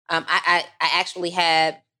I actually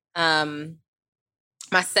had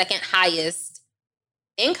my second highest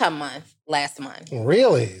income month last month.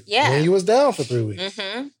 Really? Yeah. When you was down for 3 weeks.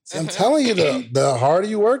 Mm-hmm. See, I'm telling you, the harder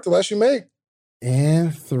you work, the less you make.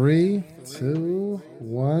 And 3, 2,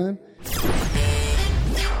 1.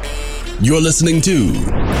 You're listening to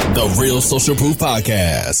The Real Social Proof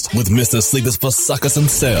Podcast with Mr. Sleepers for Suckers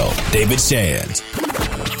himself, David Shands.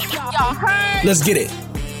 Let's get it.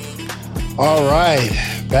 All right,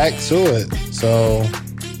 back to it. So,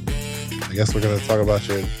 I guess we're going to talk about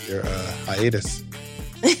your hiatus.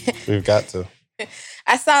 We've got to.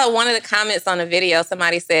 I saw one of the comments on the video.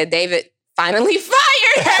 Somebody said, David finally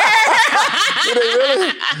fired her. Did they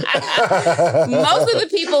really? Most of the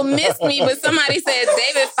people missed me, but somebody said,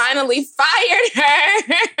 David finally fired her.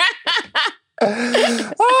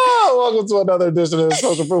 Oh, welcome to another edition of the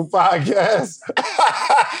Social Proof Podcast.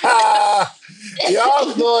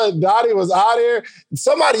 Y'all thought Donnie was out here.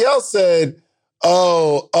 Somebody else said,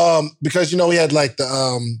 because, we had like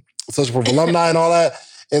the Social Proof alumni and all that.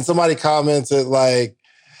 And somebody commented like,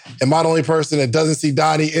 am I the only person that doesn't see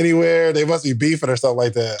Donnie anywhere? They must be beefing or something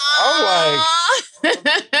like that.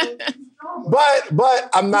 I'm like, but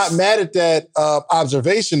I'm not mad at that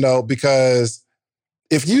observation though, because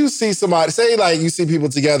if you see somebody, say like you see people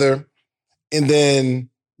together and then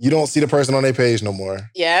you don't see the person on their page no more.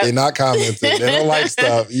 Yeah. They're not commenting. They don't like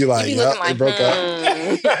stuff. You like, yep, they broke up.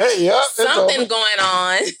 Yep, something going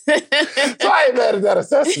on. So I ain't mad at that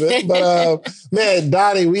assessment. But man,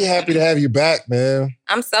 Donnie, we happy to have you back, man.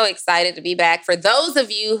 I'm so excited to be back. For those of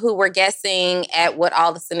you who were guessing at what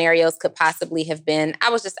all the scenarios could possibly have been, I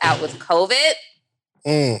was just out with COVID.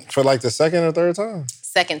 For like the second or third time?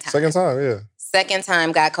 Second time. Second time, yeah. Second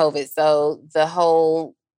time got COVID. So the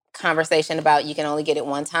whole conversation about you can only get it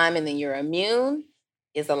one time and then you're immune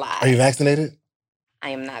is a lie. Are you vaccinated? I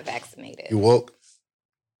am not vaccinated. You woke?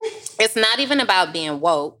 It's not even about being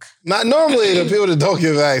woke. Not normally the people that don't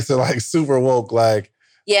get vaccinated are like super woke. Like,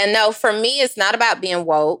 yeah, no, for me, it's not about being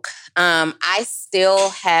woke. I still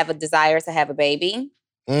have a desire to have a baby.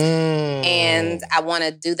 And I want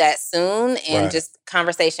to do that soon. And just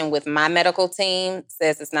conversation with my medical team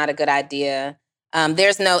says it's not a good idea.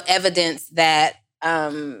 There's no evidence that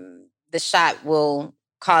the shot will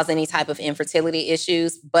cause any type of infertility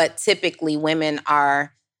issues, but typically women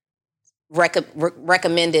are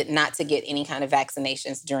recommended not to get any kind of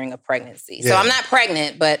vaccinations during a pregnancy. Yeah. So I'm not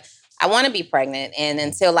pregnant, but I want to be pregnant. And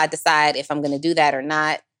until I decide if I'm going to do that or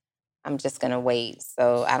not, I'm just going to wait.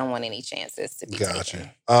 So I don't want any chances to be taken.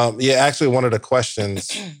 Yeah, actually one of the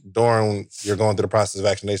questions during you're going through the process of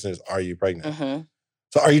vaccination is, are you pregnant? Mm-hmm.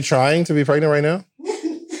 So are you trying to be pregnant right now?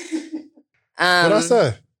 What'd I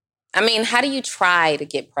say? I mean, how do you try to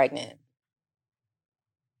get pregnant?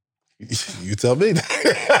 You tell me.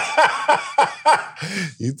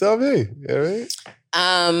 You tell me. You know what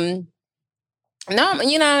I mean? No,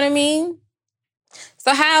 you know what I mean?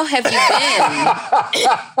 So how have you been?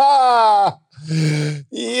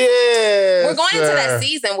 Yeah. We're going into that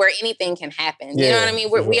season where anything can happen. Yeah, you know what I mean?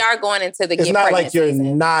 We are going into the it's get not pregnant like you're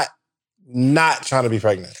season. not trying to be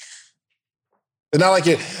pregnant. It's not like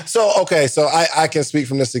it. So I can speak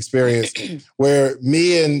from this experience where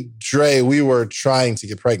me and Dre, we were trying to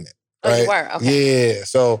get pregnant. Right? Oh, you were? Okay. Yeah.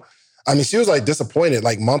 So, I mean, she was like disappointed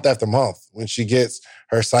like month after month. When she gets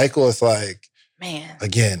her cycle, it's like, man,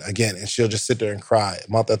 again. And she'll just sit there and cry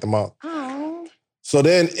month after month. Oh. So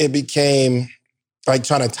then it became like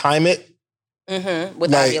trying to time it. Mm-hmm.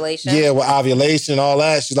 With like, ovulation? Yeah, with ovulation and all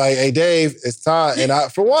that. She's like, hey, Dave, it's time. And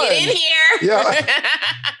for one. Get in here. Yeah.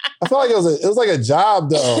 I felt like it was like a job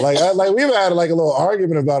though. Like we've had like a little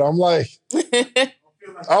argument about it. I'm like,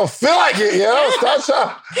 I don't feel like it, Stop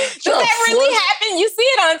trying. Does that really happen? You see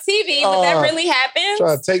it on TV, but that really happens?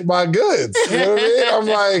 Trying to take my goods. You know what I mean? I'm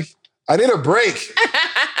like, I need a break.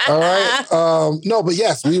 All right. No, but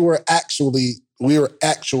yes, we were actually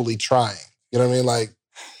trying. You know what I mean? Like,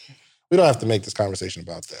 we don't have to make this conversation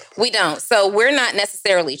about that. We don't. So we're not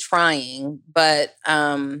necessarily trying, but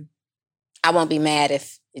I won't be mad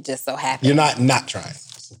if it just so happens. You're not trying.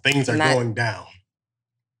 So things are going down.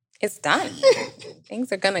 It's Donnie.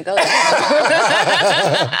 Things are going to go down.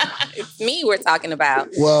 It's me we're talking about.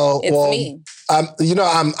 Well, it's me.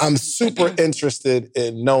 I'm super interested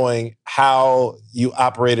in knowing how you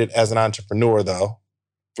operated as an entrepreneur, though,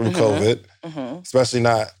 through COVID, especially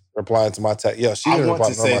not replying to my text. Yeah, she didn't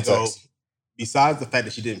reply to my text. Though, besides the fact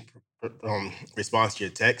that she didn't respond to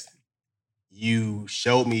your text, you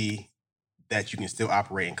showed me that you can still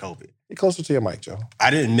operate in COVID. Get closer to your mic, Joe.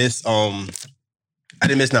 I didn't miss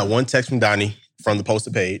not one text from Donnie from the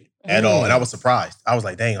Posted Paid at all. And I was surprised. I was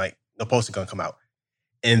like, dang, like, the post is going to come out.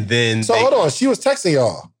 And then... So hold on. She was texting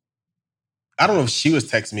y'all? I don't know if she was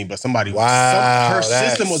texting me, but somebody. Wow,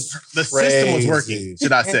 system was working.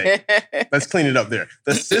 Should I say? Let's clean it up there.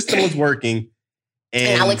 The system was working,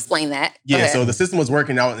 and I'll explain that. Yeah, so the system was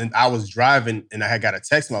working out, and I was driving, and I had got a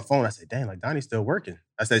text on my phone. I said, "Dang, like Donnie's still working."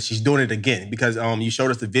 I said, "She's doing it again," because you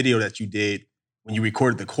showed us the video that you did when you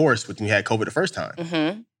recorded the course when you had COVID the first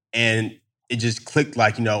time, and it just clicked.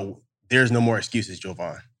 Like, there's no more excuses,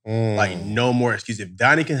 Jovan. Like, no more excuses. If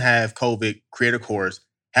Donnie can have COVID, create a course,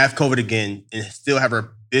 have COVID again, and still have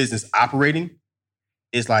her business operating,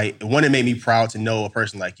 it's like, one, it made me proud to know a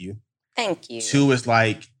person like you. Thank you. 2, it's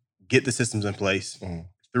like, get the systems in place.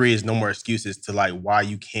 3 is no more excuses to like why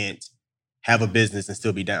you can't have a business and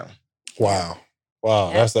still be down. Wow.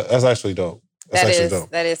 Yeah. That's actually dope.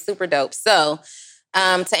 That is super dope. So,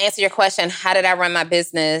 to answer your question, how did I run my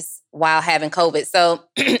business while having COVID? So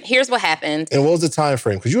here's what happened. And what was the time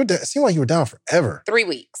frame? Because it seemed like you were down forever. 3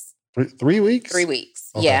 weeks. 3 weeks? 3 weeks.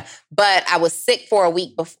 Okay. Yeah. But I was sick for a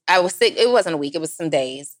week. I was sick. It wasn't a week. It was some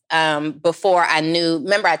days before I knew.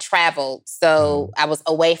 Remember, I traveled. So I was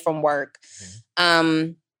away from work.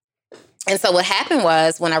 And so what happened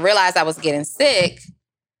was when I realized I was getting sick,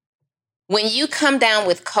 when you come down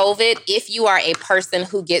with COVID, if you are a person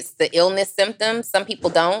who gets the illness symptoms, some people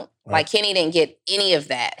don't. Right. Like Kenny didn't get any of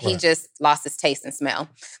that. Right. He just lost his taste and smell.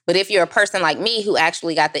 But if you're a person like me who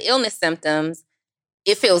actually got the illness symptoms,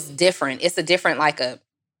 it feels different. It's a different,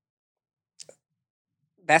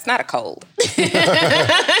 that's not a cold.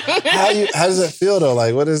 How does it feel though?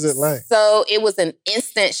 Like, what is it like? So it was an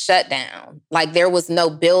instant shutdown. Like, there was no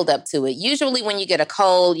build up to it. Usually when you get a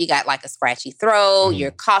cold, you got like a scratchy throat,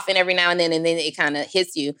 you're coughing every now and then it kind of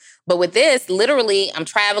hits you. But with this, literally, I'm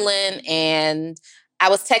traveling and I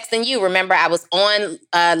was texting you. Remember, I was on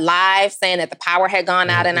live saying that the power had gone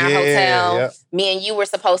out in our hotel. Yep. Me and you were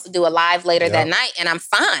supposed to do a live later that night, and I'm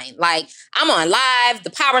fine. Like, I'm on live. The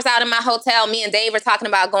power's out in my hotel. Me and Dave are talking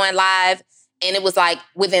about going live. And it was like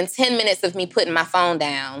within 10 minutes of me putting my phone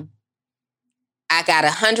down, I got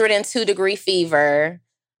 102-degree fever.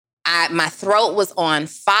 My throat was on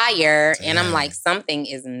fire. Damn. And I'm like, something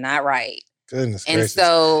is not right. Goodness gracious.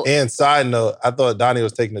 And side note, I thought Donnie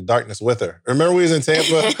was taking the darkness with her. Remember we was in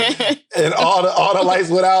Tampa and all the lights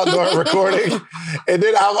went out during recording? And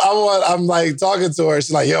then I'm like talking to her.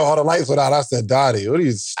 She's like, yo, all the lights went out. I said, Donnie, what are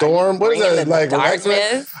you, storm? What is that? Like,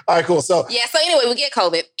 darkness? All right, cool. So anyway, we get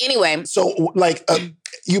COVID. Anyway. So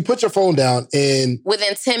you put your phone down and...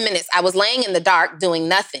 Within 10 minutes, I was laying in the dark doing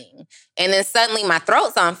nothing. And then suddenly my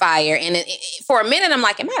throat's on fire. And for a minute, I'm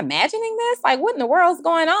like, am I imagining this? Like, what in the world's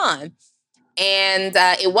going on? And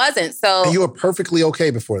it wasn't. So and you were perfectly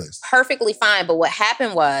okay before this? Perfectly fine. But what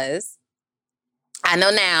happened was, I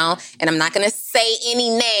know now, and I'm not going to say any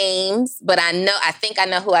names, but I think I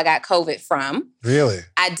know who I got COVID from. Really?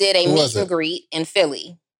 I did a meet and greet in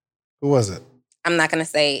Philly. Who was it? I'm not going to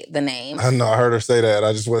say the name. I know. I heard her say that.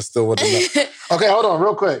 I just still want to know. Okay, hold on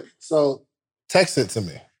real quick. So text it to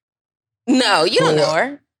me. No, you don't know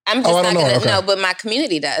her. I'm just not going to know, but my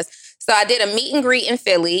community does. So I did a meet and greet in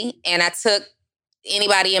Philly, and I took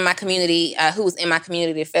anybody in my community who was in my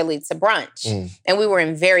community of Philly to brunch. And we were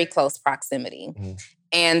in very close proximity.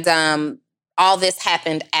 And all this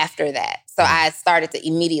happened after that. So I started to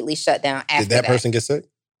immediately shut down after that. Did that person get sick?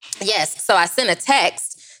 Yes. So I sent a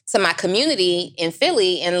text to my community in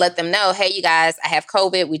Philly and let them know, hey, you guys, I have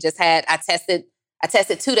COVID. I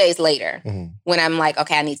tested 2 days later when I'm like,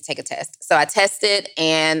 okay, I need to take a test. So I tested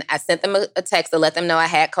and I sent them a text to let them know I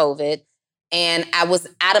had COVID. And I was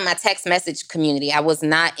out of my text message community. I was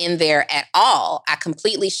not in there at all. I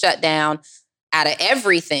completely shut down out of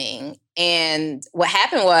everything. And what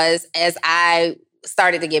happened was, as I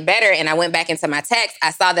started to get better and I went back into my text,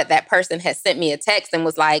 I saw that person had sent me a text and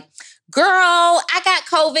was like, girl, I got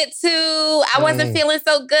COVID too. I wasn't feeling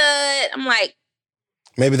so good. I'm like,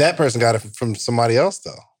 maybe that person got it from somebody else,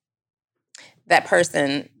 though. That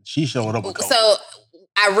person. She showed up with COVID. So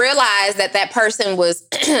I realized that person was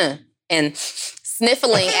and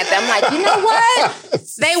sniffling at them. I'm like, you know what?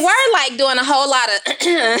 They were like doing a whole lot of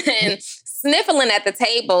and sniffling at the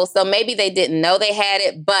table. So maybe they didn't know they had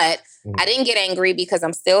it, but I didn't get angry because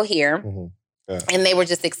I'm still here. Yeah. And they were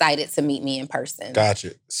just excited to meet me in person.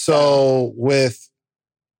 Gotcha. So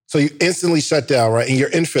you instantly shut down, right? And you're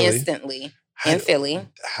in Philly. Instantly. In Philly.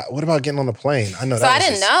 What about getting on the plane? I know. So I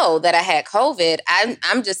didn't know that I had COVID.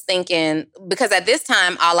 I'm just thinking, because at this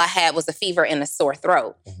time, all I had was a fever and a sore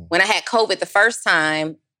throat. When I had COVID the first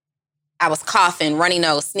time, I was coughing, runny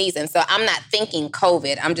nose, sneezing. So I'm not thinking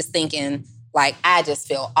COVID. I'm just thinking, like, I just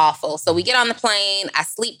feel awful. So we get on the plane. I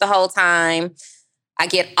sleep the whole time. I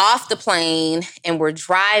get off the plane and we're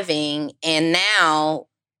driving. And now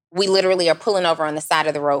we literally are pulling over on the side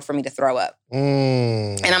of the road for me to throw up.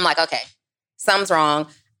 And I'm like, okay, something's wrong.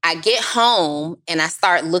 I get home and I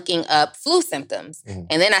start looking up flu symptoms. And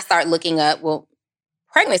then I start looking up,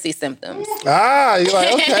 pregnancy symptoms. You're like,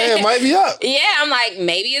 okay, it might be up. Yeah, I'm like,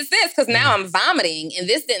 maybe it's this, because now I'm vomiting, and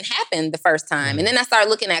this didn't happen the first time. And then I started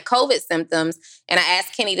looking at COVID symptoms, and I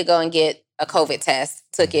asked Kenny to go and get a COVID test,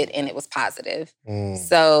 took it, and it was positive.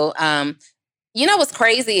 So, you know what's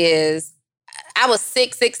crazy is I was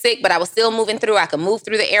sick, but I was still moving through. I could move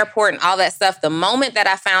through the airport and all that stuff. The moment that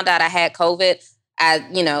I found out I had COVID,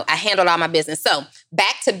 I handled all my business. So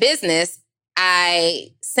back to business, I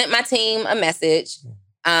sent my team a message.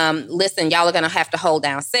 Listen, y'all are going to have to hold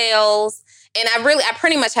down sales. And I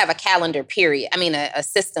pretty much have a calendar period. I mean, a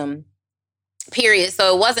system period.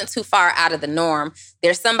 So it wasn't too far out of the norm.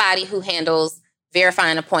 There's somebody who handles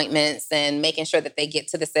verifying appointments and making sure that they get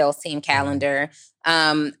to the sales team calendar.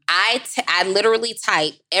 I literally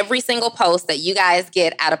type every single post that you guys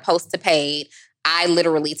get out of Post to Paid. I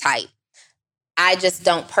literally type. I just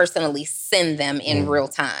don't personally send them in real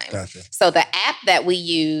time. Gotcha. So the app that we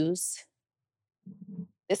use,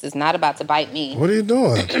 this is not about to bite me. What are you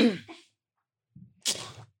doing?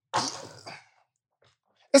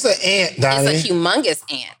 It's an ant, Donnie. It's a humongous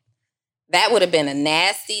ant. That would have been a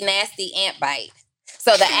nasty, nasty ant bite.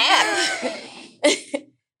 So the app...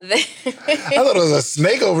 I thought it was a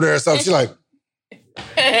snake over there or something. She's like...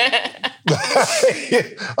 Okay,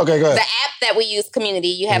 go ahead. The app that we use, Community,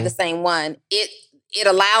 you have the same one. It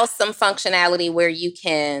allows some functionality where you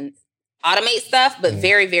can automate stuff, but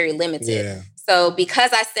very, very limited. Yeah. So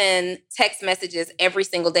because I send text messages every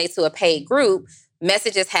single day to a paid group,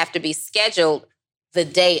 messages have to be scheduled the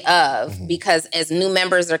day of, because as new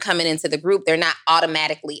members are coming into the group, they're not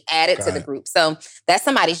automatically added to the group. So that's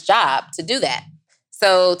somebody's job to do that.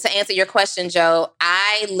 So to answer your question, Joe,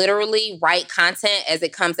 I literally write content as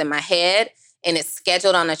it comes in my head, and it's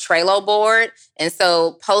scheduled on a Trello board. And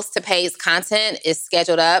so Post to Paid's content is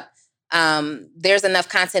scheduled up. There's enough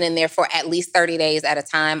content in there for at least 30 days at a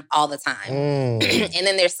time, all the time. And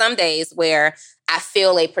then there's some days where I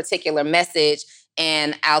feel a particular message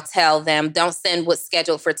and I'll tell them, don't send what's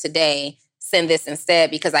scheduled for today, send this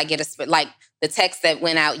instead, because I get like the text that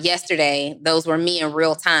went out yesterday, those were me in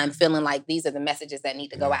real time feeling like these are the messages that need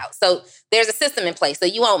to go out. So there's a system in place. So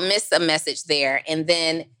you won't miss a message there. And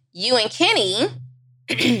then you and Kenny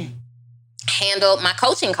handled my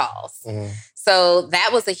coaching calls. So that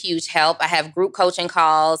was a huge help. I have group coaching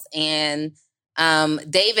calls, and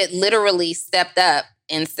David literally stepped up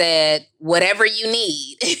and said, whatever you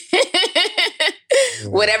need,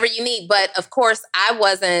 whatever you need. But of course, I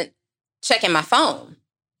wasn't checking my phone.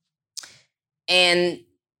 And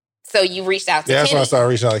so you reached out to Kenny. That's when I started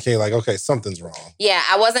reaching out to Kenny, like, okay, something's wrong. Yeah,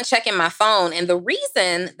 I wasn't checking my phone. And the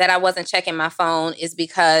reason that I wasn't checking my phone is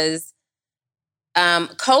because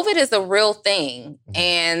COVID is a real thing.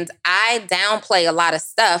 And I downplay a lot of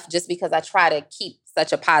stuff just because I try to keep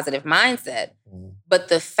such a positive mindset. But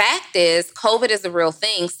the fact is, COVID is a real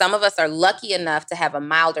thing. Some of us are lucky enough to have a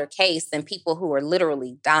milder case than people who are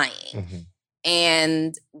literally dying.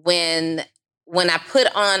 And when I put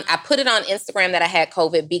it on Instagram that I had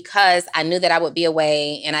COVID because I knew that I would be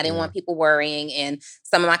away and I didn't want people worrying and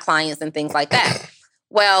some of my clients and things like that.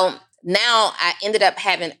 Well, now I ended up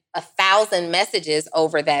having 1,000 messages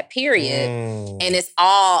over that period. And it's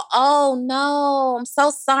all, oh no, I'm so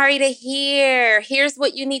sorry to hear. Here's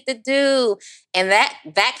what you need to do. And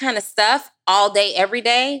that kind of stuff all day, every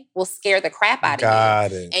day will scare the crap out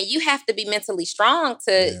of you. And you have to be mentally strong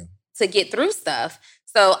to get through stuff.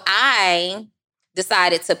 So I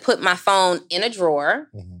decided to put my phone in a drawer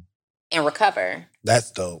and recover. That's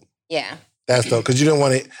dope. Yeah. That's dope. Because you don't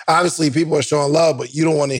want to, obviously people are showing love, but you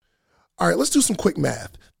don't want to. All right, let's do some quick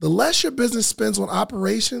math. The less your business spends on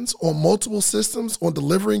operations, on multiple systems, on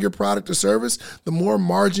delivering your product or service, the more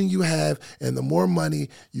margin you have and the more money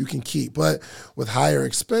you can keep. But with higher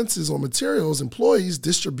expenses on materials, employees,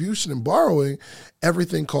 distribution, and borrowing,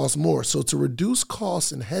 everything costs more. So to reduce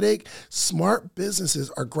costs and headache, smart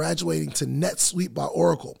businesses are graduating to NetSuite by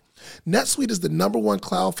Oracle. NetSuite is the #1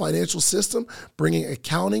 cloud financial system, bringing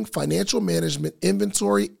accounting, financial management,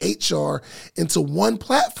 inventory, HR into one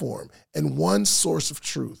platform and one source of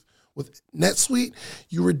truth. With NetSuite,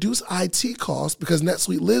 you reduce IT costs because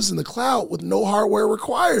NetSuite lives in the cloud with no hardware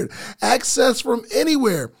required. Access from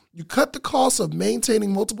anywhere. You cut the cost of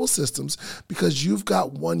maintaining multiple systems because you've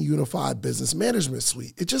got one unified business management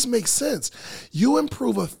suite. It just makes sense. You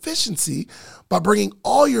improve efficiency by bringing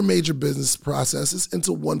all your major business processes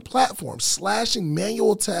into one platform, slashing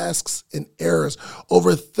manual tasks and errors.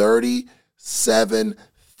 Over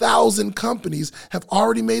 37,000 companies have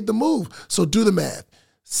already made the move. So do the math.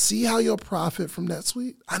 See how you'll profit from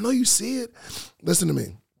NetSuite? I know you see it. Listen to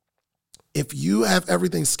me. If you have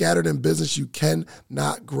everything scattered in business, you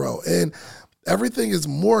cannot grow. And everything is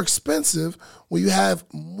more expensive when you have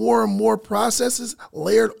more and more processes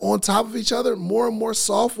layered on top of each other, more and more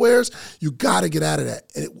softwares. You got to get out of that.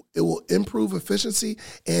 And it will improve efficiency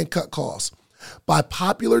and cut costs. By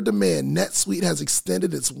popular demand, NetSuite has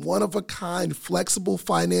extended its one-of-a-kind flexible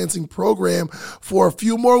financing program for a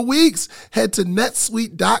few more weeks. Head to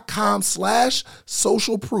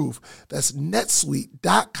netsuite.com/socialproof. That's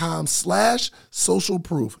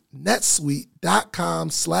netsuite.com/socialproof.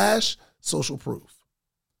 netsuite.com/socialproof.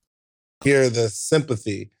 Hear the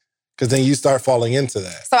sympathy, because then you start falling into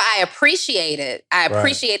that. So I appreciate it. I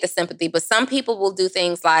appreciate the sympathy, but some people will do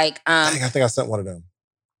things like... I think I sent one of them.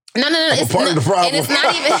 No. It's part of the problem. And it's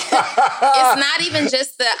not even. It's not even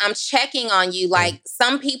just that I'm checking on you. Like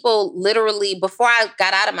some people, literally, before I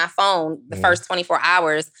got out of my phone, the first 24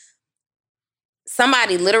 hours,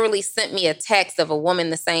 somebody literally sent me a text of a woman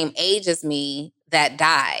the same age as me that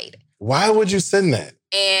died. Why would you send that?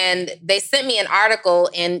 And they sent me an article,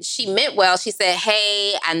 and she meant well. She said,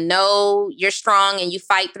 "Hey, I know you're strong and you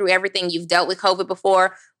fight through everything. You've dealt with COVID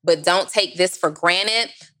before, but don't take this for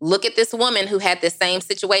granted. Look at this woman who had this same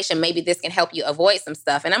situation. Maybe this can help you avoid some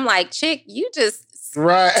stuff." And I'm like, chick, you just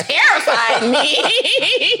terrified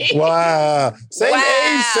me. Wow. Same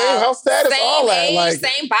age, same health status, same all that. Age, Like,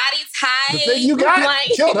 same body type. The thing you got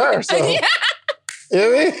killed her. So. Yeah. You know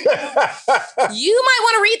what I mean? You might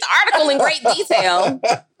want to read the article in great detail.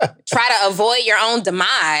 Try to avoid your own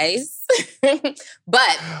demise.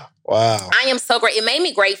 But wow. I am so great. It made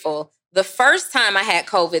me grateful. The first time I had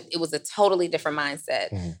COVID, it was a totally different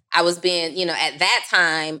mindset. I was being, at that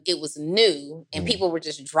time, it was new and people were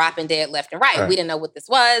just dropping dead left and right. We didn't know what this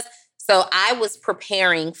was. So I was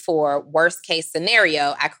preparing for worst case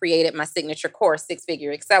scenario. I created my signature course,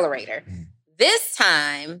 6-Figure Accelerator. This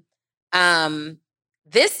time,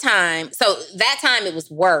 so that time it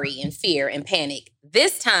was worry and fear and panic.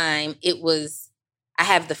 This time it was, I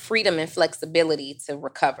have the freedom and flexibility to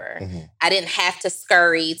recover. I didn't have to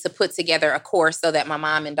scurry to put together a course so that my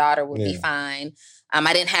mom and daughter would be fine.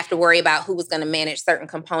 I didn't have to worry about who was going to manage certain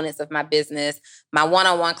components of my business. My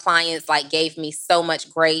one-on-one clients gave me so much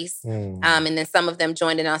grace. And then some of them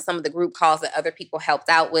joined in on some of the group calls that other people helped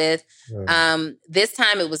out with. This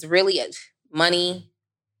time it was really money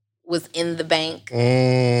was in the bank.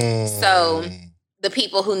 So the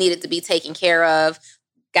people who needed to be taken care of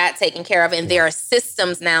got taken care of. And there are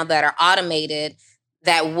systems now that are automated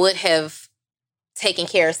that would have taken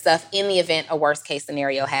care of stuff in the event a worst case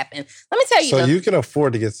scenario happened. Let me tell you. So you can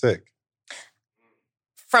afford to get sick.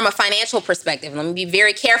 From a financial perspective, let me be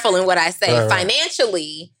very careful in what I say. Right.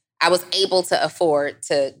 Financially, I was able to afford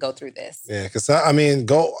to go through this. Yeah, because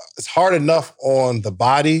it's hard enough on the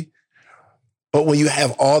body, but when you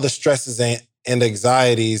have all the stresses and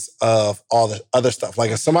anxieties of all the other stuff,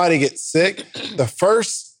 like if somebody gets sick,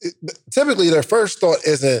 typically their first thought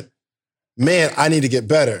isn't, man, I need to get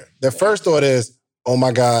better. Their first thought is, oh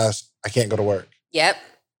my gosh, I can't go to work. Yep.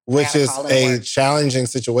 Which is a challenging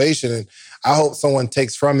situation. And I hope someone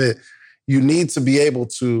takes from it, you need to be able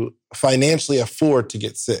to financially afford to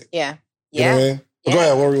get sick. Yeah. You know what I mean? Yeah. Go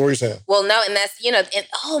ahead, what were you saying? Well, no, and that's, and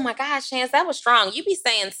oh my gosh, Chance, that was strong. You be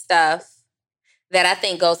saying stuff that I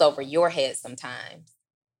think goes over your head sometimes.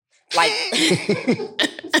 Like...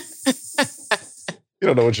 You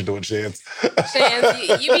don't know what you're doing, Chance.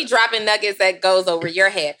 Chance, you be dropping nuggets that goes over your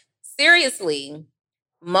head. Seriously,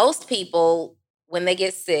 most people, when they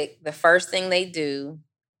get sick, the first thing they do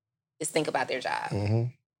is think about their job.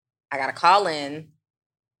 I got to call in.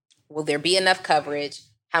 Will there be enough coverage?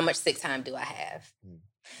 How much sick time do I have?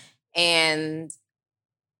 And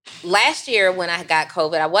last year when I got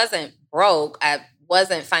COVID, I wasn't broke. I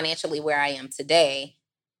wasn't financially where I am today.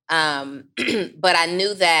 But I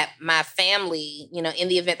knew that my family, in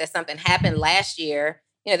the event that something happened last year,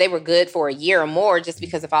 they were good for a year or more just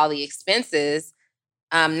because of all the expenses.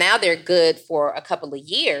 Now they're good for a couple of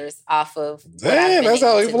years off of. Damn, that's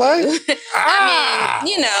how you play. I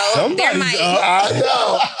mean, there might. I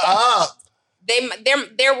know.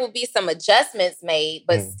 There will be some adjustments made,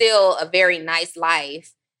 but still a very nice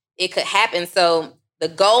life. It could happen. So the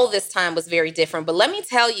goal this time was very different. But let me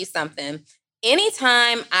tell you something.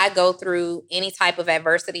 Anytime I go through any type of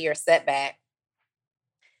adversity or setback,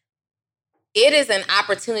 it is an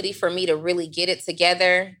opportunity for me to really get it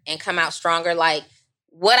together and come out stronger. Like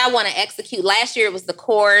what I want to execute. Last year, it was the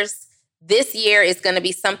course. This year is going to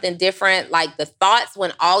be something different. Like the thoughts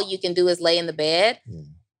when all you can do is lay in the bed.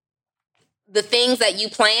 The things that you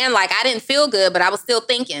plan, like I didn't feel good, but I was still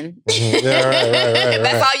thinking. Yeah, right.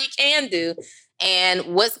 That's all you can do.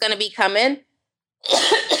 And what's going to be coming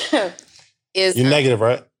is... You're negative,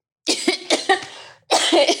 right?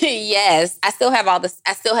 Yes. I still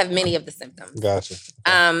have many of the symptoms. Gotcha.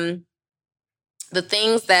 Okay. The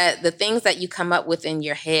things that you come up with in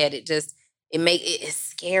your head, it's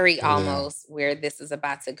scary almost where this is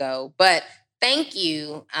about to go. But thank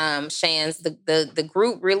you, Shans. The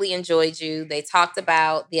group really enjoyed you. They talked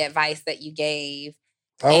about the advice that you gave.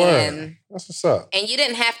 That's what's up. And you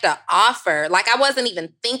didn't have to offer. Like, I wasn't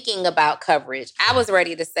even thinking about coverage. I was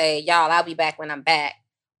ready to say, y'all, I'll be back when I'm back.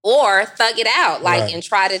 Or thug it out, and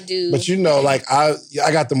try to do... But I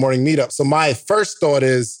got the morning meetup. So my first thought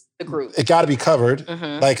is... The group. It got to be covered.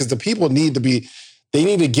 Because the people need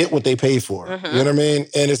to get what they pay for. You know what I mean?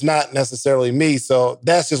 And it's not necessarily me. So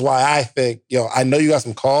that's just why I think, I know you got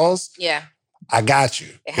some calls. Yeah. I got you.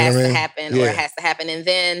 It has to happen, or it has to happen. And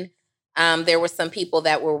then there were some people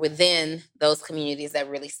that were within those communities that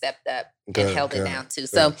really stepped up and held it down too.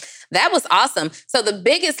 So that was awesome. So the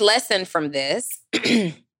biggest lesson from this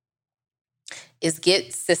is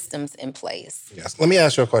get systems in place. Yes. Let me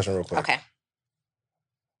ask you a question real quick. Okay.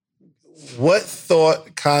 What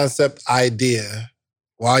thought, concept, idea,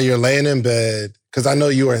 while you're laying in bed, because I know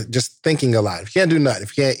you are just thinking a lot. If you can't do nothing,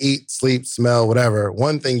 if you can't eat, sleep, smell, whatever,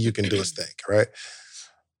 one thing you can do is think, right?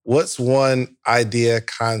 What's one idea,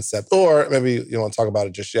 concept, or maybe you don't want to talk about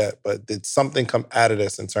it just yet, but did something come out of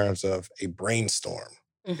this in terms of a brainstorm,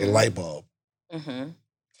 a light bulb?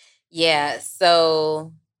 Yeah,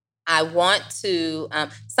 so I want to,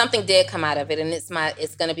 something did come out of it, and it's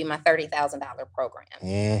going to be my $30,000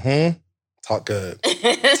 program. Talk good.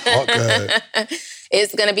 Talk good.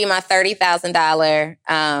 It's going to be my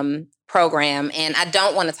 $30,000 program, and I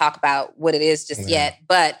don't want to talk about what it is just yet,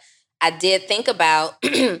 but I did think about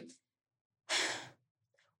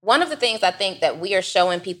one of the things I think that we are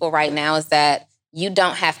showing people right now is that you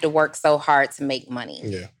don't have to work so hard to make money.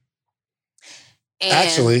 Yeah. And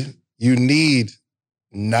actually, you need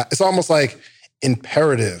it's almost like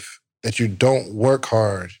imperative that you don't work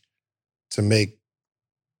hard to make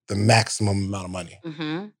the maximum amount of money.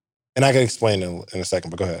 And I can explain in a second,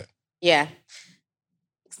 but go ahead. Yeah.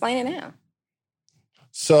 Explain it now.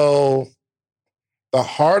 So the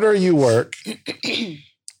harder you work,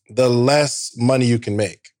 the less money you can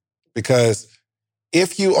make. Because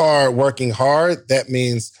if you are working hard, that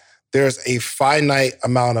means there's a finite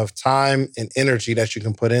amount of time and energy that you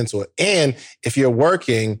can put into it. And if you're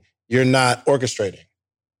working, you're not orchestrating.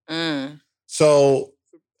 So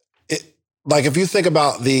if you think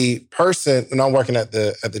about the person, and I'm working at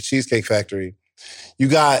the Cheesecake Factory, you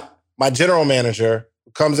got my general manager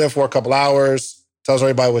who comes in for a couple hours, tells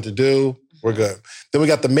everybody what to do, we're good. Then we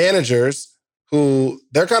got the managers who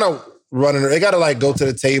they're kind of running, they got to go to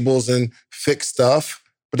the tables and fix stuff,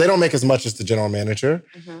 but they don't make as much as the general manager.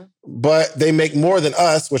 But they make more than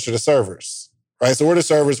us, which are the servers, right? So we're the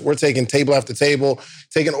servers, we're taking table after table,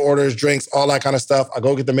 taking orders, drinks, all that kind of stuff. I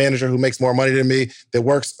go get the manager who makes more money than me, that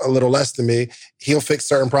works a little less than me. He'll fix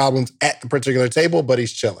certain problems at the particular table, but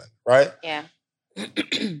he's chilling, right? Yeah.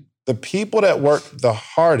 The people that work the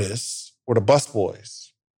hardest were the busboys.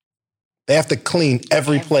 They have to clean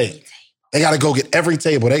every plate. They got to go get every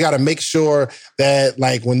table. They got to make sure that,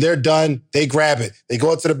 when they're done, they grab it. They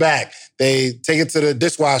go to the back. They take it to the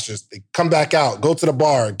dishwashers. They come back out, go to the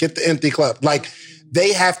bar, get the empty cup.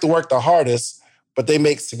 They have to work the hardest, but they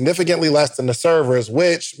make significantly less than the servers,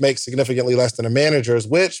 which makes significantly less than the managers,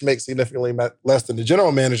 which makes significantly less than the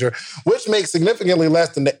general manager, which makes significantly less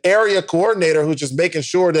than the area coordinator who's just making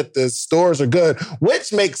sure that the stores are good,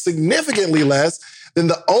 which makes significantly less than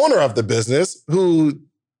the owner of the business who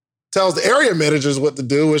tells the area managers what to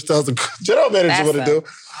do, which tells the general managers what to do.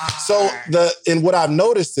 So and what I've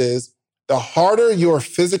noticed is the harder you're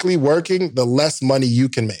physically working, the less money you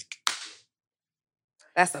can make.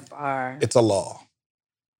 That's a bar. It's a law.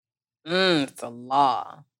 It's a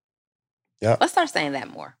law. Yeah. Let's start saying that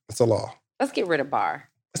more. It's a law. Let's get rid of bar.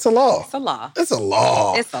 It's a law. It's a law. It's a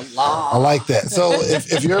law. It's a law. I like that. So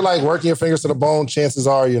if you're working your fingers to the bone, chances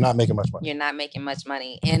are you're not making much money. You're not making much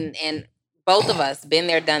money. And both of us, been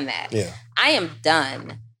there, done that. Yeah. I am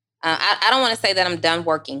done. I don't want to say that I'm done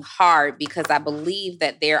working hard, because I believe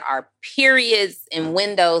that there are periods and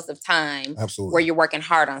windows of time where you're working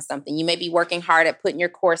hard on something. You may be working hard at putting your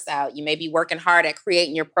course out. You may be working hard at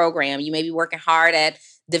creating your program. You may be working hard at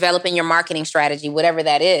developing your marketing strategy, whatever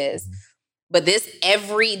that is. But this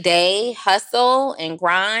everyday hustle and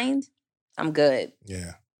grind, I'm good.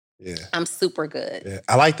 Yeah. Yeah. I'm super good. Yeah.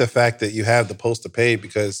 I like the fact that you have the post to pay,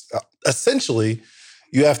 because essentially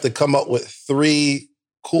you have to come up with 3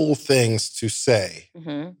 cool things to say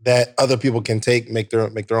that other people can take, make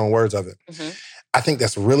their own words of it. I think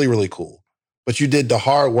that's really, really cool. but you did the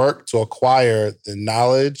hard work to acquire the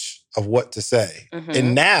knowledge of what to say. Mm-hmm.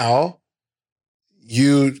 And now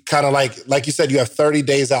you kind of like you said, you have 30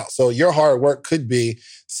 days out. So your hard work could be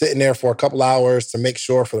sitting there for a couple hours to make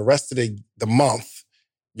sure for the rest of the month,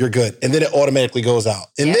 you're good. And then it automatically goes out.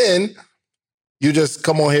 And then you just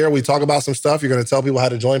come on here, we talk about some stuff. You're going to tell people how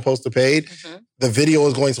to join Post to Paid. Mm-hmm. The video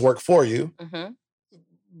is going to work for you. Mm-hmm.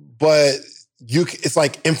 But it's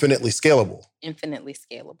like infinitely scalable. Infinitely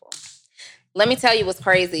scalable. Let me tell you what's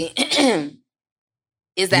crazy.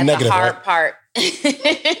 Is that negative, the hard part?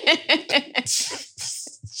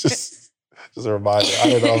 just a reminder. I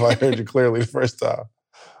don't know if I heard you clearly the first time.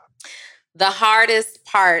 The hardest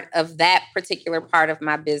part of that particular part of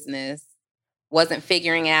my business wasn't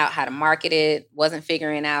figuring out how to market it, wasn't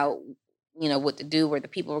figuring out, what to do, where the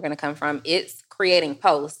people were going to come from. It's creating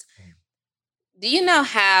posts. Do you know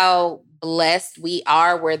how blessed we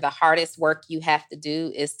are where the hardest work you have to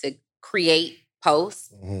do is to create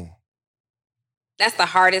posts? Mm-hmm. That's the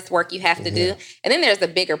hardest work you have to do. And then there's a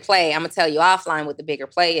bigger play. I'm going to tell you offline what the bigger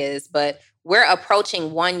play is, but we're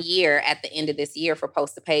approaching 1 year at the end of this year for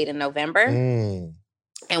Post to Paid in November. Mm.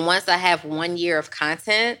 And once I have 1 year of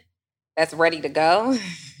content that's ready to go.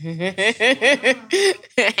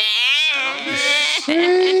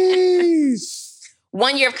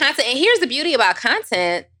 1 year of content. And here's the beauty about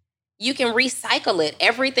content. You can recycle it.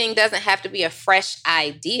 Everything doesn't have to be a fresh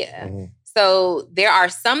idea. Mm-hmm. So there are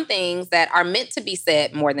some things that are meant to be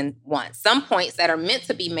said more than once. Some points that are meant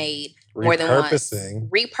to be made more than once.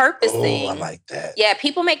 Repurposing. Oh, I like that. Yeah,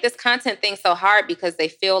 people make this content thing so hard because they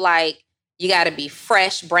feel like you got to be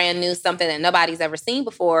fresh, brand new, something that nobody's ever seen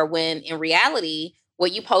before, when in reality,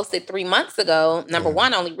 what you posted 3 months ago, number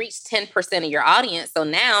one, only reached 10% of your audience. So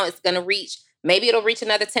now it's going to reach, maybe it'll reach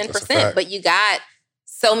another 10%, but you got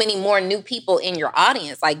so many more new people in your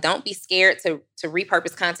audience. Like, don't be scared to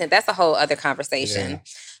repurpose content. That's a whole other conversation.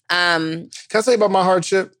 Yeah. Can I say about my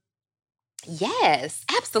hardship? Yes,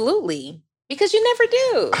 absolutely. Because you never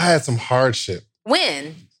do. I had some hardship.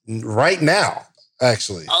 When? Right now,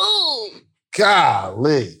 actually. Oh.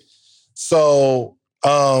 Golly. So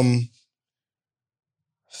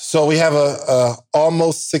we have a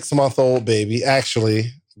almost 6-month-old baby.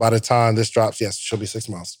 Actually, by the time this drops, yes, she'll be 6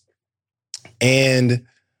 months. And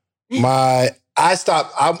I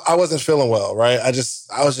wasn't feeling well, right? I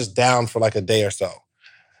was just down for like a day or so.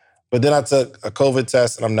 But then I took a COVID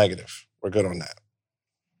test and I'm negative. We're good on that.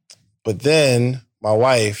 But then my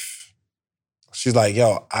wife, she's like,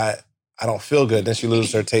 yo, I don't feel good. Then she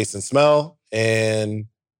loses her taste and smell and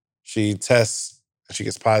she tests and she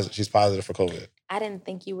gets positive. She's positive for COVID. I didn't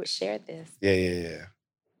think you would share this. Yeah.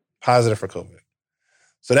 Positive for COVID.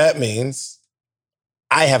 So that means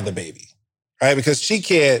I have the baby. Right? Because she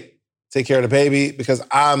can't take care of the baby because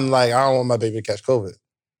I'm like, I don't want my baby to catch COVID.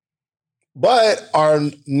 But our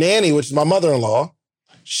nanny, which is my mother-in-law,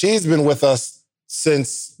 she's been with us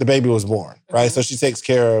since the baby was born, right? Mm-hmm. So she takes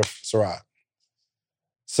care of Sarat.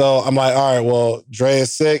 So I'm like, all right, well, Dre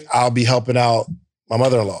is sick. I'll be helping out my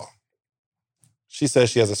mother-in-law. She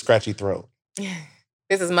says she has a scratchy throat.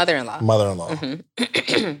 This is mother-in-law. Mother-in-law.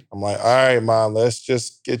 Mm-hmm. I'm like, all right, Mom, let's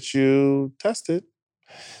just get you tested.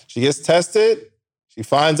 She gets tested. She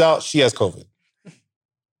finds out she has COVID.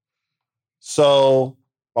 So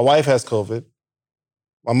my wife has COVID.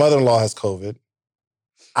 My mother-in-law has COVID.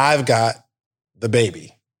 I've got the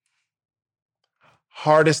baby.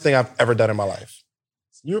 Hardest thing I've ever done in my life.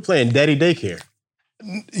 You were playing daddy daycare.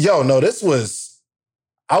 Yo, no,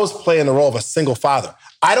 I was playing the role of a single father.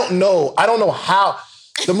 I don't know how.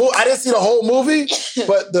 I didn't see the whole movie,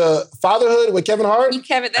 but the fatherhood with Kevin Hart.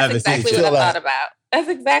 That's exactly what I thought about. That's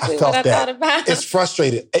exactly what I thought about. It's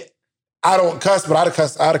frustrated. I don't cuss, but I'd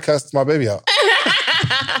have cussed my baby out.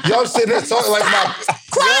 Yo, I'm sitting there talking like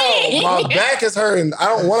my back is hurting. I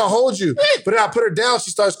don't want to hold you. But then I put her down, she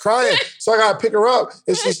starts crying. So I got to pick her up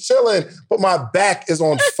and she's chilling, but my back is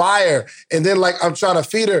on fire. And then like I'm trying to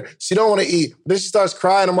feed her. She don't want to eat. Then she starts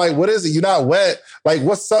crying. I'm like, what is it? You're not wet. Like,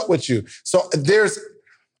 what's up with you? So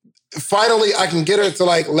finally I can get her to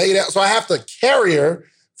like lay down. So I have to carry her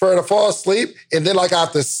for her to fall asleep. And then like I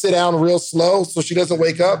have to sit down real slow so she doesn't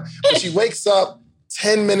wake up. But she wakes up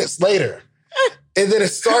 10 minutes later. And then it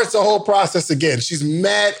starts the whole process again. She's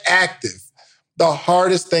mad active. The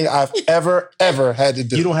hardest thing I've ever had to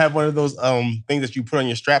do. You don't have one of those things that you put on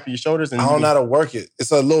your strap on your shoulders? And I don't know how to work it.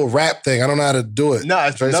 It's a little wrap thing. I don't know how to do it. No,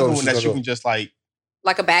 it's another one that you can just like...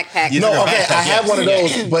 Like a backpack. No, okay, I have one of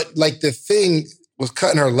those, but like the thing was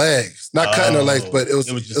cutting her legs. Not cutting her legs, but it was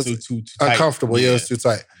just too uncomfortable. Yeah, it was too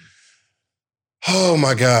tight. Oh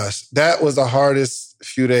my gosh. That was the hardest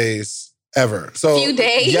few days ever. So few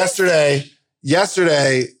days?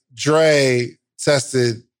 Yesterday, Dre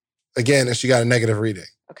tested again and she got a negative reading.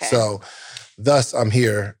 Okay. So thus I'm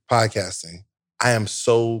here podcasting. I am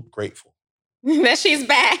so grateful. That she's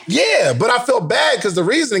back. Yeah, but I feel bad because the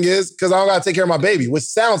reasoning is because I don't got to take care of my baby, which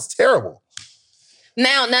sounds terrible.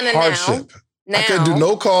 Now. Hardship. I couldn't do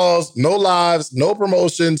no calls, no lives, no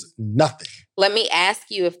promotions, nothing. Let me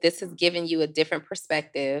ask you if this has given you a different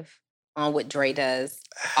perspective on what Dre does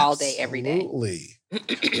all day, every day.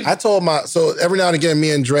 Absolutely. So every now and again,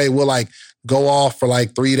 me and Dre will like go off for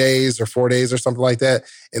like 3 days or 4 days or something like that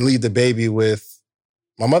and leave the baby with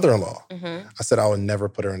my mother-in-law. Mm-hmm. I said I would never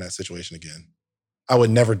put her in that situation again. I would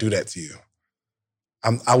never do that to you.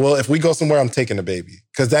 I will, if we go somewhere, I'm taking the baby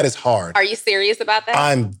because that is hard. Are you serious about that?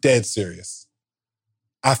 I'm dead serious.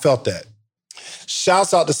 I felt that.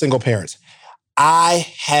 Shouts out to single parents. I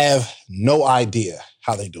have no idea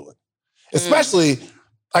how they do it. Especially,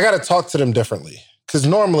 I got to talk to them differently. Because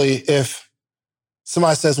normally, if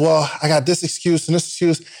somebody says, well, I got this excuse and this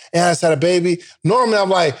excuse, and I just had a baby, normally I'm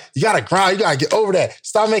like, you got to grind, you got to get over that.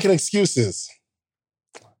 Stop making excuses.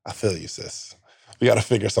 I feel you, sis. We got to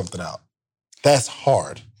figure something out. That's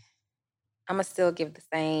hard. I'm going to still give the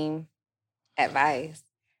same advice.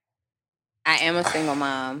 I am a single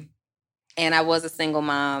mom, and I was a single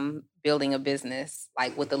mom building a business,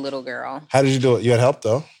 like with a little girl. How did you do it? You had help,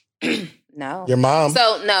 though? No. Your mom?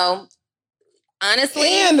 So, no. Honestly.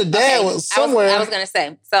 And the dad was somewhere. I was going to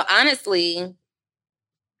say. So, honestly,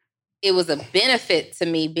 it was a benefit to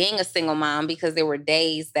me being a single mom because there were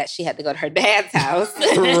days that she had to go to her dad's house.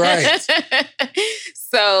 Right.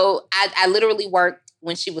 So, I literally worked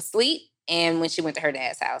when she was asleep and when she went to her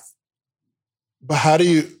dad's house. But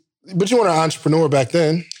you weren't an entrepreneur back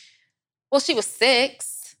then. Well, she was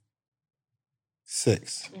 6.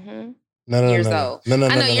 6. Mm-hmm. No. Years old. No.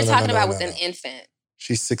 I know you're talking about with an infant.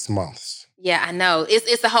 She's 6 months. Yeah, I know.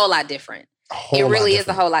 It's a whole lot different. It really is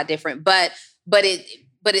a whole lot different. But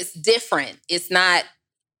it's different. It's not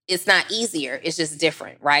easier. It's just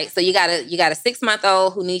different, right? So you got a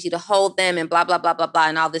 6-month-old who needs you to hold them and blah, blah, blah, blah, blah,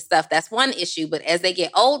 and all this stuff. That's one issue. But as they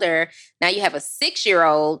get older, now you have a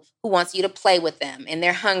 6-year-old who wants you to play with them and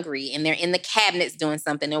they're hungry and they're in the cabinets doing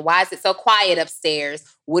something. And why is it so quiet upstairs?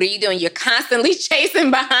 What are you doing? You're constantly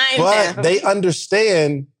chasing behind them. But they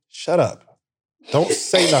understand, shut up. Don't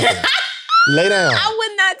say nothing. Lay down. I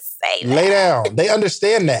would not say that. Lay down. They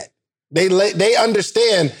understand that. They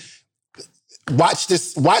understand. Watch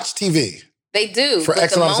TV. They do. For but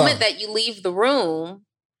X the amount of moment time. that you leave the room,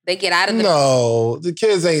 they get out of the No, the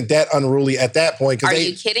kids ain't that unruly at that point. Are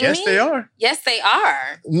you kidding me? Yes, they are. Yes, they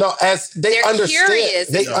are. No, as they're understand. Curious.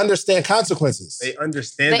 They understand consequences. They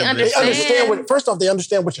understand. They They understand first off, they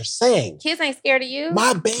understand what you're saying. Kids ain't scared of you.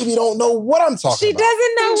 My baby don't know what I'm talking She about.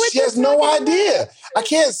 doesn't know what She you're has no talking idea. I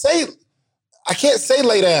can't say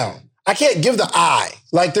lay down. I can't give the eye.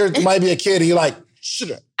 Like there might be a kid and you're like,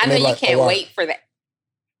 shut up. I know you can't wait for that.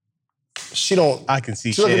 She don't. I can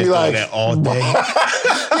see She look at Shan me doing like that all day.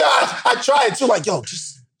 I tried too. Like, yo,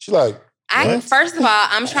 she like. What? First of all,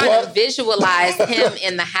 I'm trying to visualize him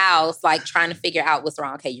in the house, like trying to figure out what's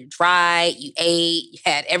wrong. Okay, you're dry, you ate, you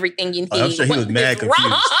had everything you need. I'm sure he was mad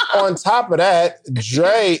confused. On top of that,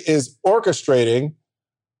 Dre is orchestrating.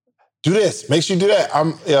 Do this. Make sure you do that.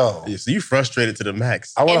 Yeah, so you frustrated to the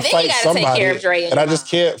max. I want to fight somebody, take care of Dre and I just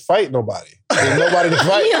can't fight nobody. There's nobody to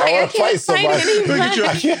fight. Like, I want to fight somebody.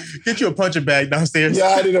 Get you a punching bag downstairs.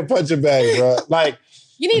 Yeah, I need a punching bag, bro. Like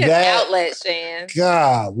you need an outlet, Shan.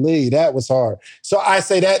 Golly, that was hard. So I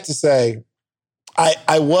say that to say,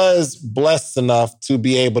 I was blessed enough to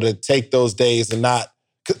be able to take those days and I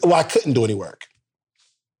couldn't do any work.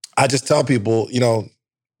 I just tell people,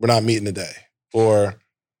 we're not meeting today, or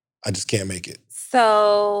I just can't make it.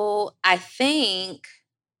 So I think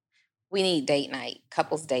we need date night,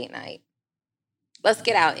 couples date night. Let's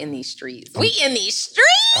get out in these streets. We in these streets.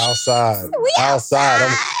 Outside. We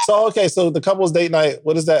outside. So the couples date night,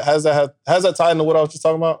 what is that? How's that tie into what I was just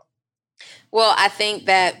talking about? Well, I think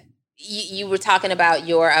that you were talking about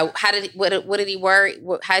your, what did he word?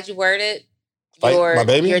 How'd you word it? My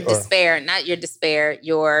baby? Your despair, not your despair,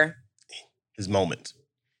 his moment.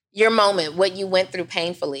 Your moment, what you went through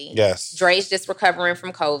painfully. Yes. Dre's just recovering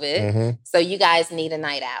from COVID. Mm-hmm. So you guys need a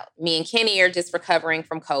night out. Me and Kenny are just recovering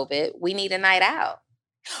from COVID. We need a night out.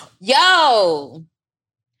 Yo,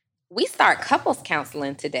 we start couples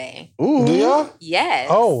counseling today. Ooh. Do y'all? Yes.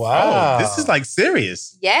 Oh, wow. Oh, this is like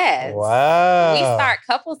serious. Yes. Wow. We start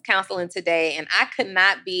couples counseling today, and I could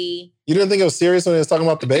not be. You didn't think it was serious when he was talking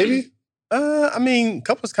about the baby?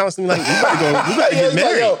 Couples counseling, like, we got to get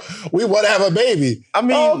married. Like, yo, we want to have a baby. I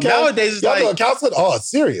mean, nowadays it's y'all like... doing counseling? Oh, it's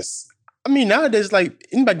serious. I mean, nowadays, like,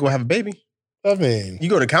 anybody go have a baby. I mean, you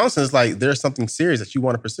go to counseling, it's like there's something serious that you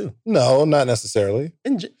want to pursue. No, not necessarily.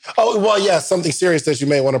 Yes, something serious that you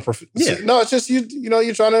may want to pursue. Yeah. No, it's just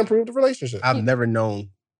you're trying to improve the relationship. I've never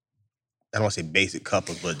known, I don't want to say basic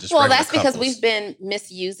couples, but just that's because couples. we've been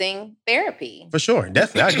misusing therapy. For sure,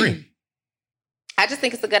 definitely, I agree. I just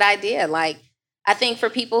think it's a good idea. Like, I think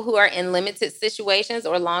for people who are in limited situations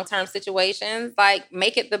or long-term situations, like,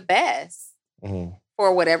 make it the best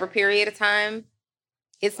for whatever period of time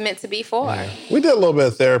it's meant to be for. Yeah. We did a little bit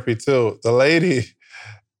of therapy too. The lady,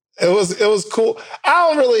 it was cool.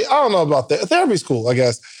 I don't know about that. Therapy's cool, I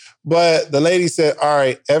guess. But the lady said, all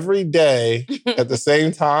right, every day at the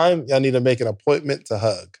same time, y'all need to make an appointment to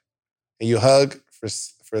hug. And you hug for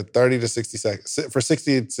 30 to 60 seconds, for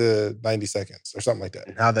 60 to 90 seconds or something like that.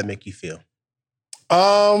 And how'd that make you feel?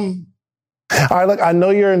 All right, look, I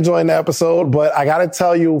know you're enjoying the episode, but I got to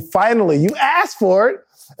tell you, finally, you asked for it.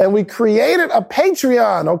 And we created a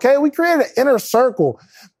Patreon, okay? We created an inner circle.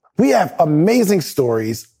 We have amazing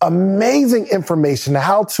stories, amazing information,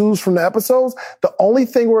 how-tos from the episodes. The only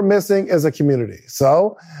thing we're missing is a community.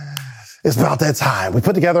 So it's about that time. We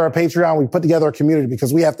put together a Patreon. We put together a community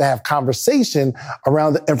because we have to have conversation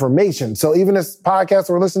around the information. So even this podcast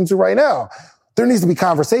we're listening to right now, there needs to be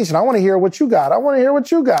conversation. I want to hear what you got.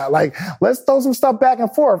 Like, let's throw some stuff back and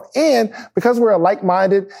forth. And because we're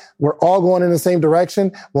like-minded, we're all going in the same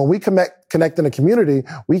direction. When we connect in a community,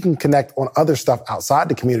 we can connect on other stuff outside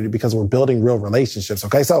the community because we're building real relationships.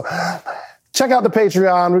 Okay. So check out the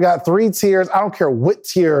Patreon. We got 3 tiers. I don't care what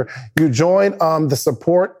tier you join. The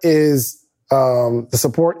support is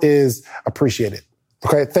appreciated.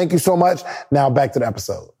 Okay. Thank you so much. Now back to the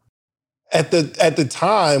episode. At the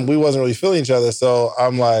time, we wasn't really feeling each other, so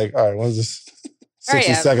I'm like, all right, when's this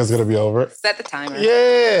 60 seconds going to be over? Set the timer.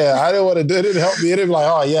 Yeah, I didn't want to do it. It didn't help me. It didn't be like,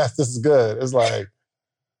 oh, yes, this is good. It's like,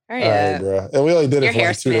 all right, bro. And we only did it for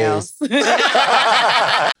like 2 days.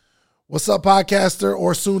 What's up, podcaster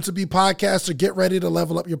or soon-to-be podcaster? Get ready to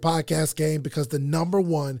level up your podcast game because the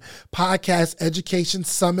 #1 podcast education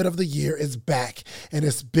summit of the year is back, and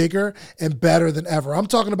it's bigger and better than ever. I'm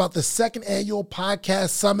talking about the 2nd annual podcast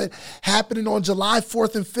summit happening on July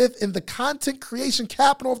 4th and 5th in the content creation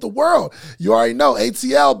capital of the world. You already know,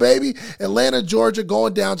 ATL, baby. Atlanta, Georgia,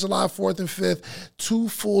 going down July 4th and 5th, 2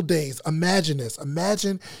 full days. Imagine this.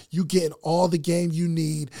 Imagine you getting all the game you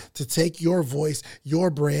need to take your voice, your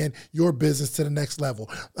brand, your business to the next level.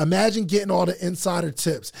 Imagine getting all the insider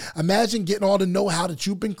tips. Imagine getting all the know-how that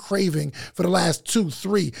you've been craving for the last 2,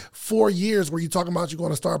 3, 4 years where you're talking about you're going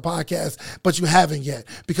to start a podcast, but you haven't yet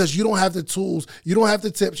because you don't have the tools, you don't have the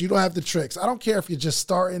tips, you don't have the tricks. I don't care if you're just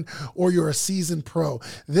starting or you're a seasoned pro.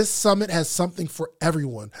 This summit has something for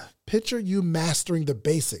everyone. Picture you mastering the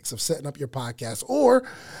basics of setting up your podcast or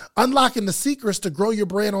unlocking the secrets to grow your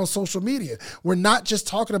brand on social media. We're not just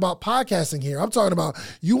talking about podcasting here. I'm talking about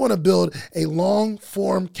you want to build a long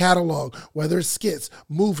form catalog, whether it's skits,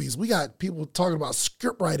 movies. We got people talking about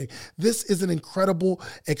script writing. This is an incredible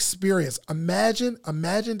experience. Imagine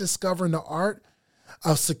discovering the art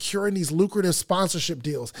of securing these lucrative sponsorship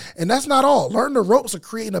deals. And that's not all. Learn the ropes of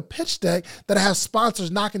creating a pitch deck that has sponsors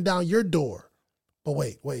knocking down your door. But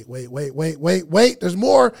wait. There's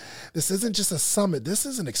more. This isn't just a summit. This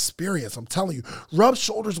is an experience. I'm telling you, rub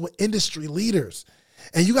shoulders with industry leaders.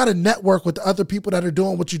 And you got to network with the other people that are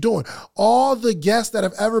doing what you're doing. All the guests that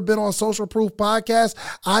have ever been on Social Proof Podcast,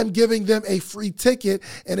 I'm giving them a free ticket.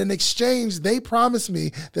 And in exchange, they promise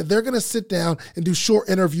me that they're going to sit down and do short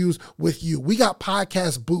interviews with you. We got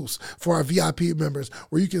podcast booths for our VIP members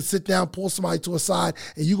where you can sit down, pull somebody to a side,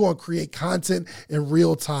 and you're going to create content in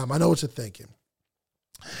real time. I know what you're thinking.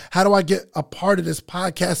 How do I get a part of this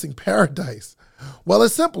podcasting paradise? Well,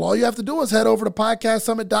 it's simple. All you have to do is head over to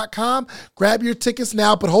podcastsummit.com, grab your tickets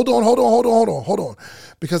now. But hold on.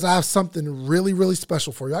 Because I have something really, really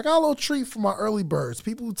special for you. I got a little treat for my early birds,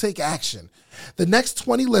 people who take action. The next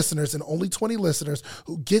 20 listeners and only 20 listeners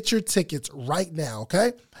who get your tickets right now,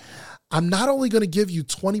 okay? I'm not only going to give you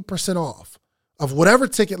 20% off of whatever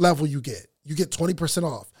ticket level you get 20%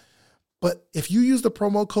 off. But if you use the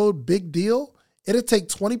promo code Big Deal, it'll take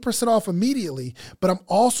 20% off immediately, but I'm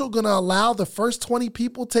also going to allow the first 20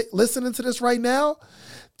 people listening to this right now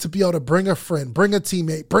to be able to bring a friend, bring a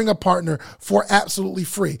teammate, bring a partner for absolutely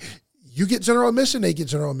free. You get general admission, they get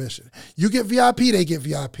general admission. You get VIP, they get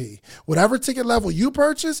VIP. Whatever ticket level you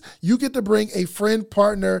purchase, you get to bring a friend,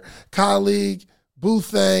 partner, colleague, boo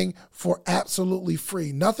thing for absolutely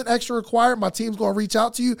free. Nothing extra required. My team's going to reach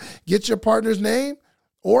out to you, get your partner's name,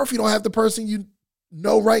 or if you don't have the person you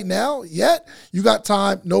know right now yet, you got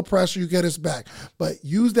time, no pressure, you get us back. But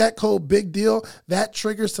use that code Big Deal. That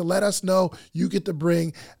triggers to let us know you get to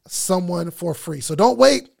bring someone for free. So don't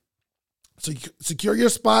wait. So secure your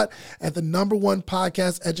spot at the #1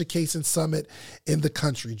 podcast education summit in the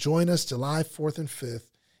country. Join us July 4th and 5th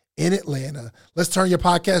in Atlanta. Let's turn your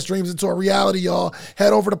podcast dreams into a reality, y'all.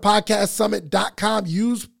 Head over to podcastsummit.com.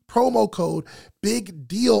 Use promo code Big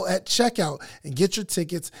Deal at checkout and get your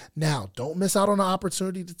tickets now. Don't miss out on the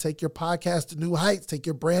opportunity to take your podcast to new heights, take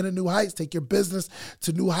your brand to new heights, take your business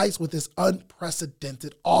to new heights with this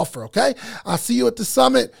unprecedented offer, okay? I'll see you at the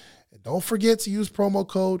summit. And don't forget to use promo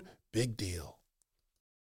code Big Deal.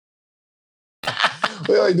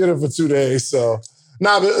 We only did it for 2 days, so.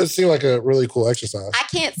 But it seemed like a really cool exercise. I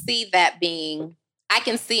can't see that being, I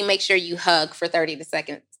can see make sure you hug for 30 to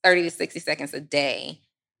 60 seconds a day.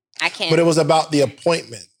 I can't. But it was about the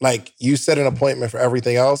appointment. Like, you set an appointment for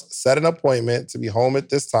everything else. Set an appointment to be home at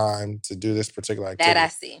this time to do this particular activity. That I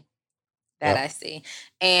see. I see.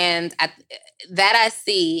 And I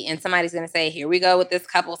see, and somebody's going to say, here we go with this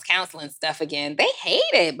couples counseling stuff again. They hate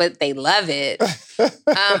it, but they love it.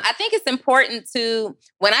 I think it's important to,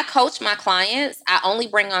 when I coach my clients, I only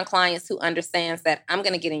bring on clients who understands that I'm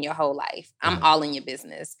going to get in your whole life. I'm all in your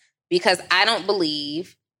business, because I don't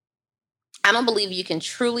believe you can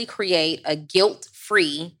truly create a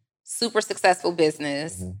guilt-free, super successful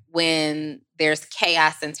business when there's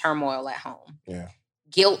chaos and turmoil at home. Yeah.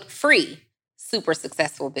 Guilt-free, super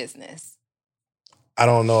successful business. I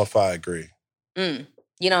don't know if I agree. You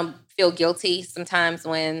don't feel guilty sometimes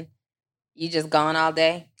when you just gone all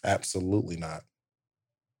day? Absolutely not.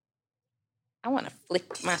 I want to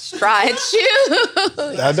flick my straw at you.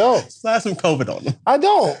 I don't. Slap some COVID on them. I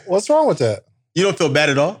don't. What's wrong with that? You don't feel bad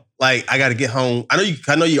at all? Like, I got to get home.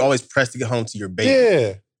 I know you always press to get home to your baby.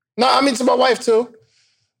 Yeah. No, I mean, to my wife, too.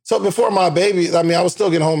 So before my baby, I mean, I was still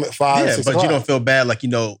getting home at 5, 6 but o'clock. You don't feel bad, like,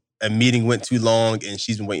 a meeting went too long and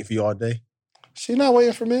she's been waiting for you all day? She not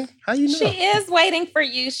waiting for me. How you know? She is waiting for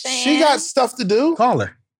you, Shan. She got stuff to do. Call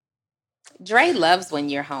her. Dre loves when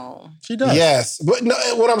you're home. She does. Yes. But no,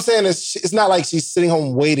 what I'm saying is, it's not like she's sitting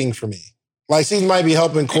home waiting for me. Like, she might be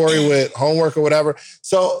helping Corey with homework or whatever.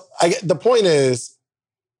 So the point is,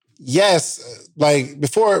 yes, like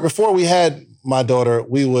before we had my daughter,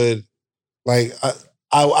 we would, like,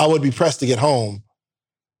 I would be pressed to get home.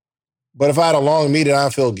 But if I had a long meeting, I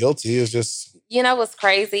feel guilty. It's just... You know what's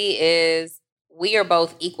crazy is we are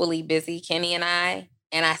both equally busy, Kenny and I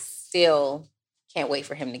still can't wait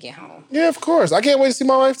for him to get home. Yeah, of course. I can't wait to see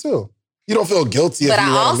my wife, too. You don't feel guilty if you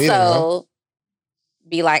want a meeting, But I also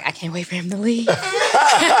be like, I can't wait for him to leave. Are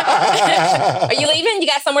you leaving? You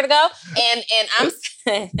got somewhere to go? And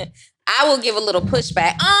I will give a little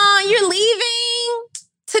pushback. Oh, you're leaving?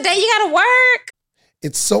 Today you got to work?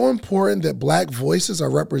 It's so important that Black voices are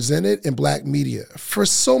represented in Black media for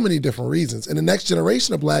so many different reasons. And the next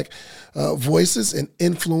generation of Black voices and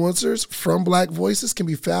influencers from Black voices can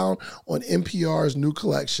be found on NPR's new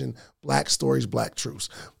collection, Black Stories, Black Truths.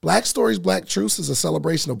 Black Stories, Black Truths is a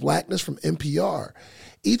celebration of Blackness from NPR.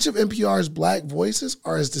 Each of NPR's Black voices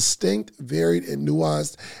are as distinct, varied, and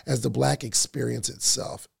nuanced as the Black experience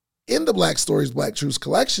itself. In the Black Stories, Black Truths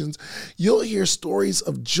collections, you'll hear stories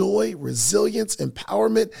of joy, resilience,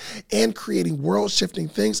 empowerment, and creating world-shifting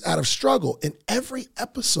things out of struggle. And every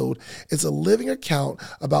episode is a living account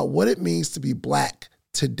about what it means to be Black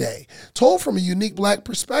today, told from a unique Black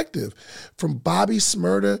perspective. From Bobby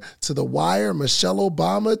Shmurda to The Wire, Michelle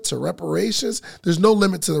Obama to reparations, there's no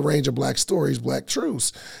limit to the range of Black stories, Black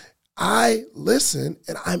truths. I listen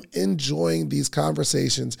and I'm enjoying these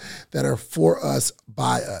conversations that are for us,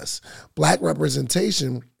 by us. Black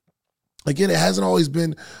representation, again, it hasn't always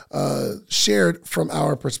been shared from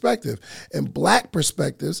our perspective. And Black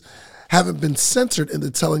perspectives haven't been centered in the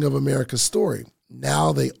telling of America's story.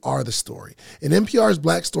 Now they are the story. In NPR's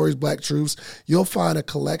Black Stories, Black Truths, you'll find a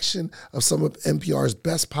collection of some of NPR's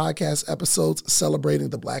best podcast episodes celebrating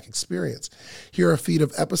the Black experience. Here are a feed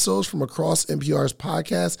of episodes from across NPR's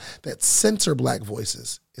podcasts that center Black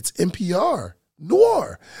voices. It's NPR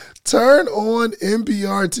Noir. Turn on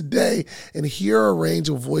NPR today and hear a range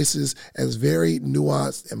of voices as varied,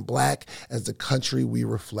 nuanced, and Black as the country we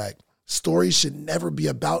reflect. Stories should never be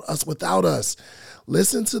about us without us.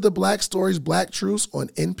 Listen to the Black Stories, Black Truths on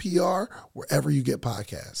NPR, wherever you get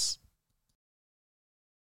podcasts.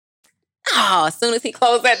 Oh, as soon as he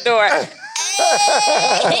closed that door,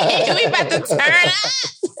 hey, we about to turn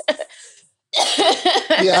up.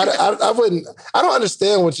 Yeah, I don't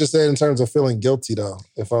understand what you're saying in terms of feeling guilty, though,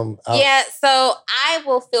 if I'm out. Yeah, so I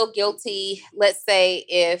will feel guilty, let's say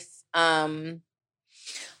if,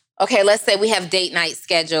 let's say we have date night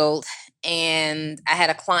scheduled and I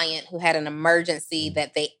had a client who had an emergency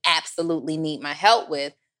that they absolutely need my help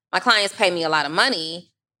with. My clients pay me a lot of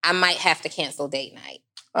money. I might have to cancel date night.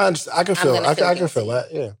 I can feel that,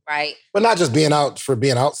 yeah. Right? But not just being out for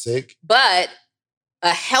being out sick. But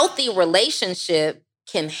a healthy relationship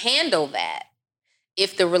can handle that.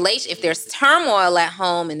 If there's turmoil at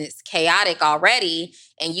home and it's chaotic already,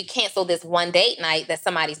 and you cancel this one date night that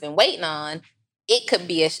somebody's been waiting on, it could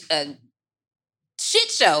be a shit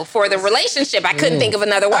show for the relationship. I couldn't think of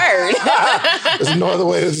another word. There's no other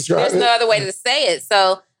way to describe it. There's no other way to say it.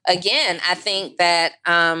 So again, I think that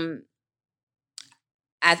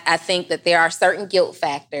I think that there are certain guilt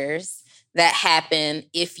factors that happen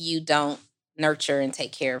if you don't nurture and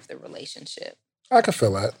take care of the relationship. I can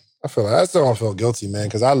feel that. I still don't feel guilty, man,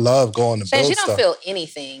 because I love going to build stuff. You don't feel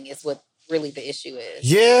anything is what really the issue is.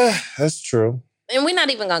 Yeah, that's true. And we're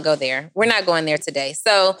not even going to go there. We're not going there today.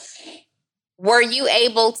 So were you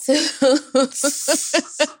able to...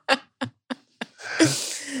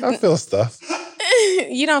 I feel stuff.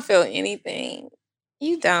 You don't feel anything.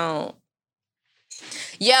 You don't.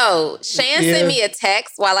 Yo, Shan sent me a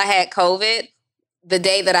text while I had COVID the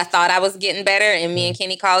day that I thought I was getting better and me and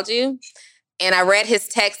Kenny called you. And I read his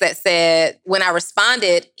text that said, when I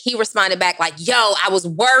responded, he responded back like, yo, I was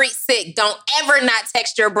worried sick. Don't ever not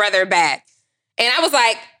text your brother back. And I was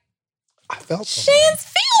like, I felt Shan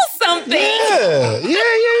feels something.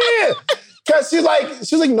 Yeah. Because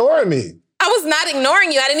she was ignoring me. I was not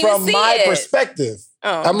ignoring you. I didn't even see it. From my perspective.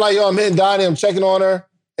 Oh. I'm like, yo, I'm hitting Donnie. I'm checking on her.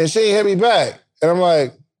 And she ain't hit me back. And I'm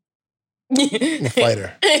like, I'm a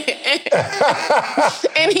fighter.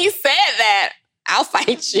 And he said that. I'll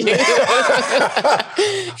fight you. He said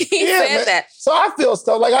that. So I feel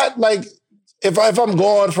stuff like if I'm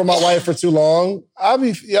gone from my wife for too long, I'll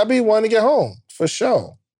be wanting to get home for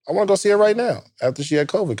sure. I want to go see her right now after she had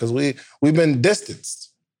COVID because we've been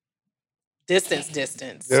distanced.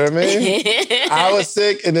 Distance. You know what I mean? I was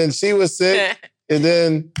sick and then she was sick and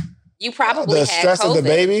then you probably the had stress COVID. of the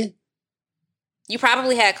baby. You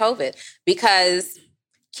probably had COVID because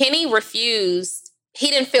Kenny refused. He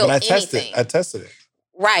didn't feel anything. I tested it.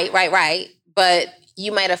 Right. But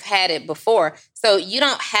you might have had it before. So you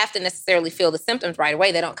don't have to necessarily feel the symptoms right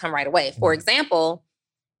away. They don't come right away. For example,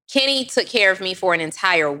 Kenny took care of me for an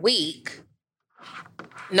entire week.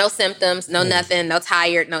 No symptoms, no nothing, no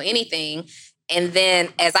tired, no anything. And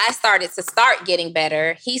then as I started to start getting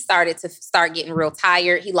better, he started to start getting real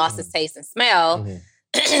tired. He lost his taste and smell.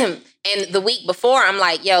 And the week before, I'm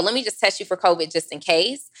like, yo, let me just test you for COVID just in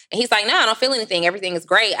case. And he's like, no, I don't feel anything. Everything is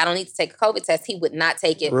great. I don't need to take a COVID test. He would not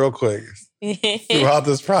take it. Real quick, throughout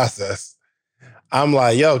this process, I'm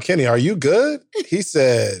like, yo, Kenny, are you good? He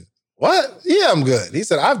said, what? Yeah, I'm good. He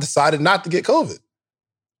said, I've decided not to get COVID.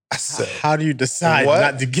 I said, how do you decide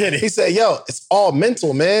not to get it? He said, yo, it's all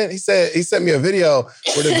mental, man. He said, he sent me a video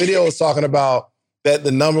where the video was talking about that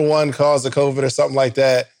the number one cause of COVID or something like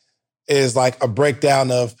that is like a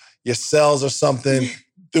breakdown of your cells or something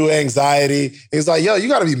through anxiety. He's like, yo, you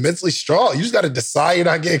got to be mentally strong. You just got to decide you're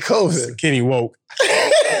not getting COVID. Kenny woke.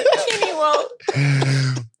 Kenny woke.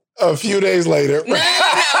 A few days later. No. Not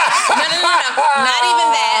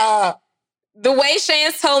even that. The way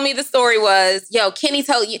Shan told me the story was, yo, Kenny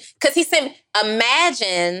told you, because he said,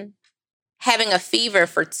 imagine having a fever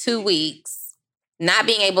for 2 weeks, not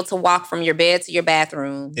being able to walk from your bed to your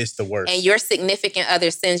bathroom. It's the worst. And your significant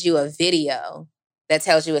other sends you a video that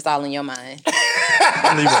tells you it's all in your mind.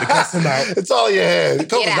 It's all in your head.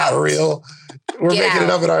 COVID's not real. We're making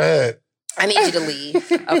it up in our head. I need you to leave,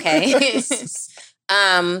 okay? So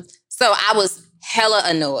I was hella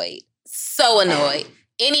annoyed. So annoyed.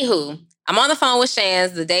 Anywho, I'm on the phone with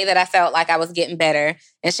Shans the day that I felt like I was getting better.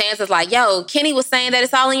 And Shans was like, yo, Kenny was saying that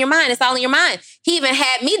it's all in your mind. It's all in your mind. He even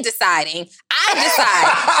had me deciding.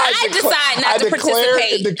 I decide not to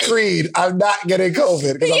participate. And decreed I'm not getting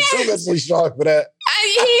COVID because I'm too mentally strong for that.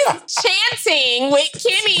 He's chanting with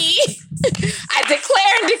Kenny. I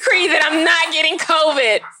declare and decree that I'm not getting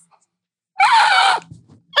COVID.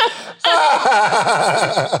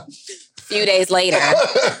 Few days later.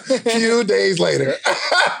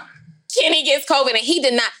 Kenny gets COVID and he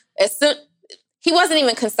did not, he wasn't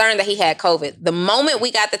even concerned that he had COVID. The moment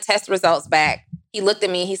we got the test results back, he looked at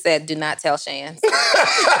me and he said, do not tell Shan. Yo,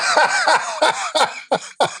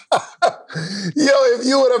 if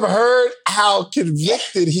you would have heard how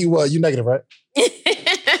convicted he was, you negative, right?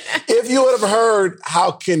 If you would have heard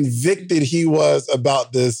how convicted he was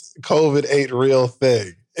about this COVID ain't real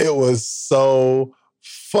thing, it was so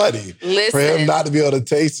funny for him not to be able to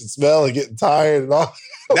taste and smell and getting tired and all.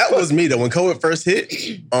 That was me, though. When COVID first hit,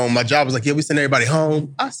 my job was like, yeah, we send everybody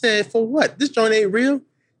home. I said, for what? This joint ain't real?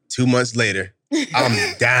 2 months later,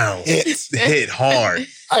 I'm down. Hit hard.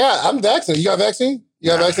 I'm vaccinated. You got vaccine? You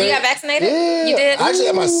got vaccinated? You got vaccinated? Yeah. You did? I actually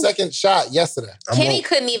had my second shot yesterday. Kenny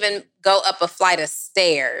couldn't even go up a flight of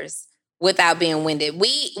stairs without being winded.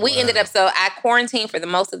 We ended up, so I quarantined for the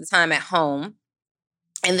most of the time at home.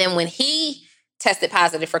 And then when he tested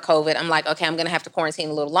positive for COVID, I'm like, okay, I'm going to have to quarantine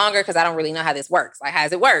a little longer because I don't really know how this works. Like, how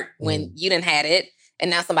does it work when you didn't had it and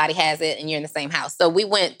now somebody has it and you're in the same house? So we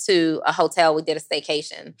went to a hotel. We did a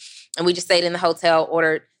staycation. And we just stayed in the hotel,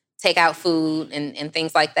 ordered takeout food and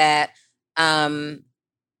things like that. And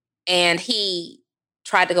he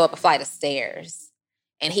tried to go up a flight of stairs.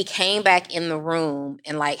 And he came back in the room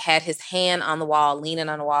and like had his hand on the wall, leaning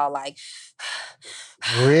on the wall, like...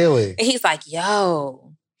 Really? And he's like, yo...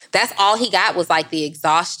 That's all he got was like the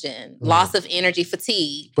exhaustion, loss of energy,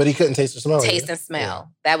 fatigue. But he couldn't taste or smell. Taste and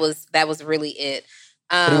smell. Yeah. That was really it.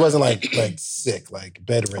 But he wasn't like sick, like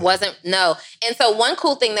bedridden. No. And so one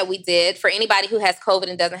cool thing that we did for anybody who has COVID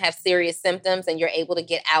and doesn't have serious symptoms and you're able to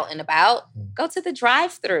get out and about, go to the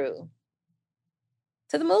drive-thru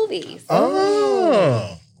to the movies.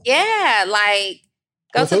 Oh. Yeah, like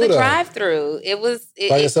go to the drive-thru.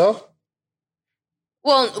 By yourself?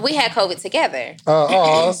 Well, we had COVID together.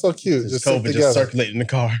 Oh, that's so cute. Just COVID just circulating in the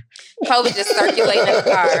car. COVID just circulating in the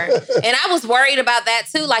car. And I was worried about that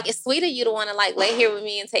too. Like, it's sweet of you to want to like lay here with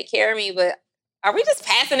me and take care of me, but are we just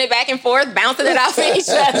passing it back and forth, bouncing it off of each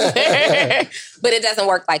other? But it doesn't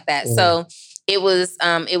work like that. So it was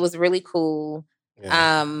really cool.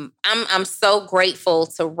 Yeah. I'm so grateful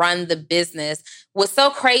to run the business. What's so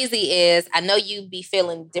crazy is I know you be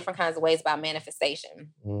feeling different kinds of ways about manifestation.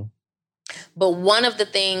 But one of the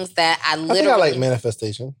things that I think I like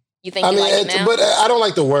manifestation. You think you like it now? But I don't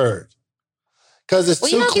like the word. Because it's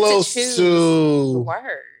too close to... the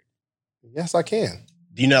word. Yes, I can.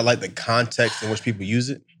 Do you not like the context in which people use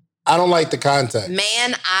it? I don't like the context.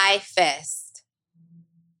 Manifest.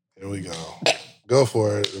 Here we go. Go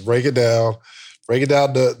for it. Break it down. Break it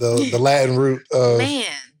down the Latin root of...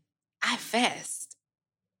 Manifest.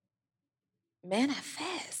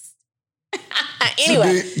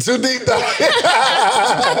 Anyway. Too deep.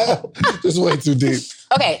 Just way too deep.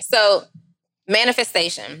 Okay, so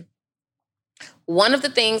manifestation. One of the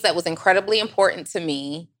things that was incredibly important to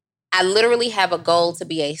me, I literally have a goal to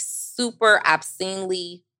be a super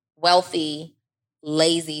obscenely wealthy,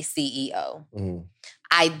 lazy CEO.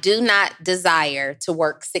 I do not desire to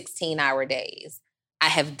work 16-hour days. I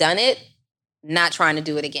have done it. Not trying to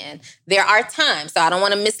do it again. There are times, so I don't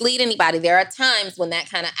want to mislead anybody. There are times when that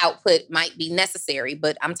kind of output might be necessary,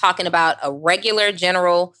 but I'm talking about a regular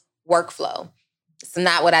general workflow. It's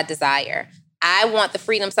not what I desire. I want the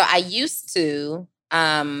freedom. So I used to,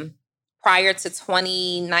 prior to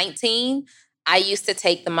 2019, I used to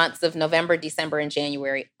take the months of November, December, and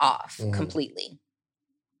January off completely.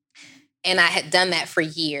 And I had done that for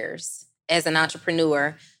years as an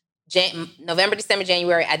entrepreneur. November, December,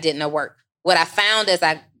 January, I did no work. What I found as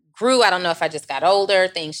I grew, I don't know if I just got older,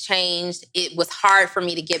 things changed. It was hard for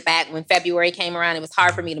me to get back. When February came around, it was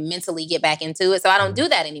hard for me to mentally get back into it. So I don't do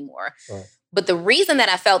that anymore. Right. But the reason that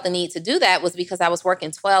I felt the need to do that was because I was working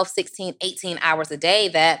 12, 16, 18 hours a day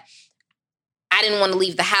that I didn't want to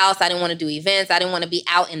leave the house. I didn't want to do events. I didn't want to be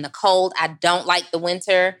out in the cold. I don't like the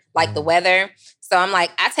winter, like the weather. So I'm like,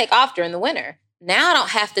 I take off during the winter. Now I don't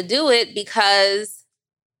have to do it because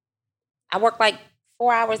I work like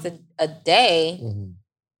 4 hours a day,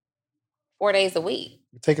 4 days a week.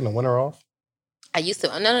 You're taking the winter off? I used to.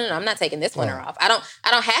 No. I'm not taking this winter off. I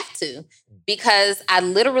don't have to because I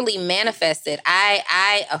literally manifested.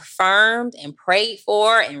 I affirmed and prayed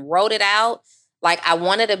for and wrote it out. Like I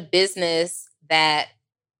wanted a business that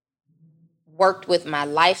worked with my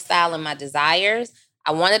lifestyle and my desires.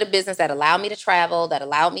 I wanted a business that allowed me to travel, that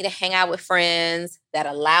allowed me to hang out with friends, that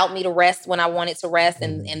allowed me to rest when I wanted to rest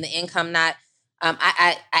and the income not...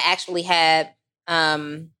 I actually had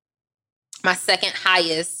my second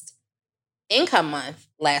highest income month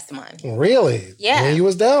last month. Really? Yeah. When you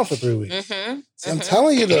was down for 3 weeks. See, I'm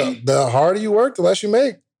telling you, the harder you work, the less you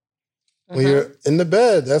make. When you're in the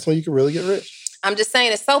bed, that's when you can really get rich. I'm just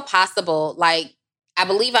saying it's so possible. Like, I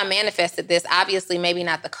believe I manifested this. Obviously, maybe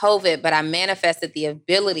not the COVID, but I manifested the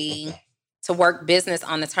ability to work business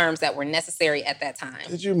on the terms that were necessary at that time.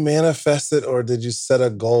 Did you manifest it or did you set a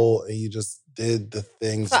goal and you just did the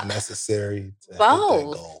things necessary to hit that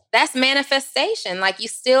goal? That's manifestation. Like you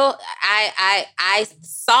still, I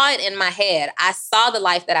saw it in my head. I saw the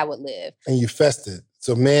life that I would live. And you fested.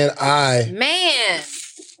 So I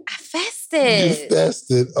fested. You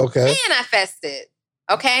fested, okay. I fested,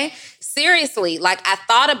 okay? Seriously, like I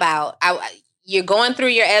thought about, you're going through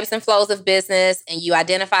your ebbs and flows of business and you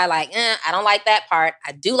identify like, I don't like that part.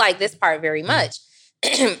 I do like this part very much.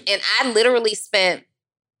 And I literally spent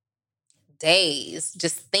days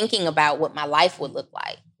just thinking about what my life would look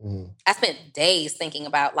like. I spent days thinking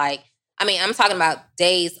about I'm talking about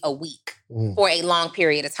days a week for a long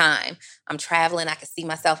period of time. I'm traveling. I can see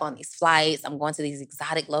myself on these flights. I'm going to these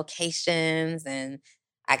exotic locations, and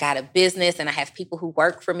I got a business, and I have people who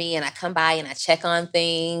work for me, and I come by and I check on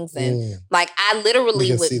things. And I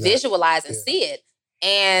literally would visualize and see it.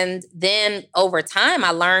 And then over time, I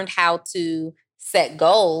learned how to set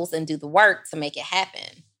goals and do the work to make it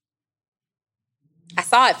happen. I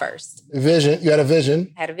saw it first. Vision. You had a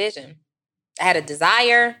vision. I had a vision. I had a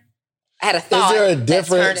desire. I had a thought. Is there a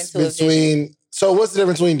difference between... So what's the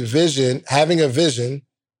difference between having a vision,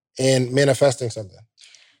 and manifesting something?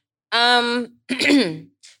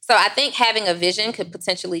 So I think having a vision could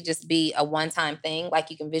potentially just be a one-time thing. Like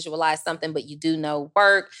you can visualize something, but you do no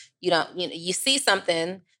work. You see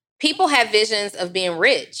something. People have visions of being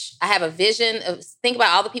rich. I have a vision of, think about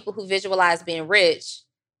all the people who visualize being rich,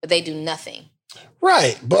 but they do nothing.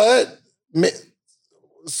 Right. But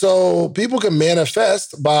so people can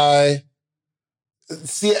manifest by,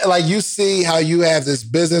 you see how you have this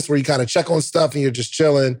business where you kind of check on stuff and you're just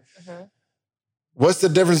chilling. Mm-hmm. What's the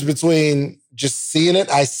difference between just seeing it,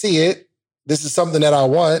 I see it, this is something that I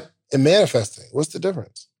want, and manifesting? What's the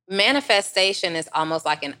difference? Manifestation is almost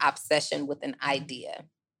like an obsession with an idea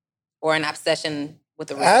or an obsession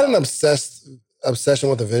with a result. I had an obsession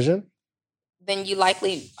with a vision. Then you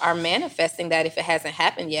likely are manifesting that if it hasn't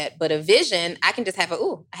happened yet. But a vision, I can just have I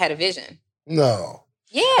had a vision. No.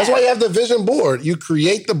 Yeah. That's why you have the vision board. You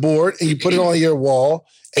create the board and you put it on your wall.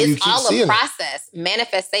 And it's all a process.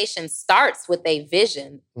 Manifestation starts with a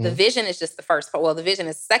vision. Mm-hmm. The vision is just the first part. Well, the vision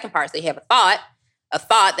is the second part. So you have a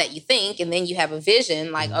thought that you think, and then you have a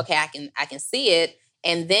vision like, okay, I can see it.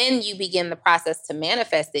 And then you begin the process to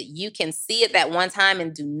manifest it. You can see it that one time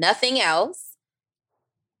and do nothing else.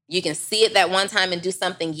 You can see it that one time and do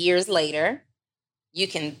something years later. You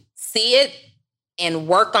can see it and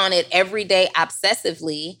work on it every day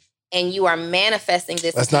obsessively, and you are manifesting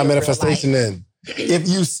this. That's not manifestation then.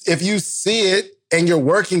 If you see it and you're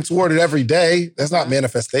working toward it every day, that's not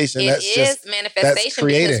manifestation. It is manifestation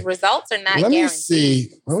because results are not guaranteed. Let me see.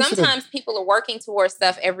 Sometimes people are working towards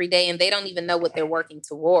stuff every day and they don't even know what they're working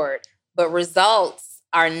toward. But results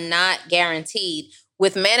are not guaranteed.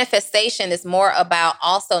 With manifestation, it's more about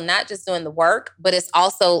also not just doing the work, but it's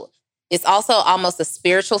also almost a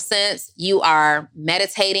spiritual sense. You are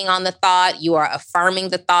meditating on the thought. You are affirming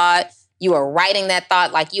the thought. You are writing that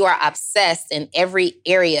thought. Like you are obsessed in every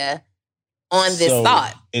area on this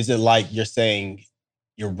thought. Is it like you're saying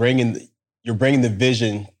you're bringing the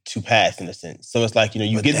vision to pass in a sense? So it's like,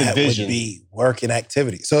 you get the vision. That would be work and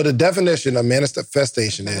activity. So the definition of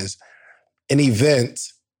manifestation is an event,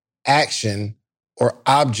 action, or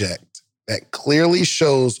object that clearly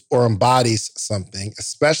shows or embodies something,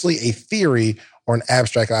 especially a theory or an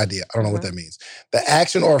abstract idea. I don't know what that means. The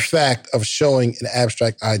action or fact of showing an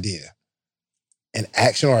abstract idea. An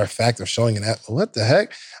action or a fact of showing what the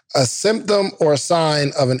heck? A symptom or a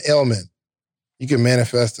sign of an ailment. You can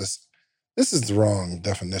manifest this. This is the wrong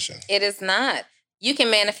definition. It is not. You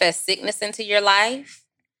can manifest sickness into your life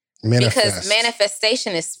because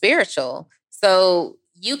manifestation is spiritual. So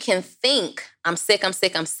you can think, I'm sick, I'm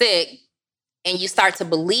sick, I'm sick, and you start to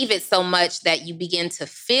believe it so much that you begin to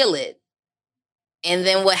feel it. And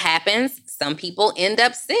then what happens? Some people end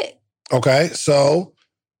up sick. Okay, so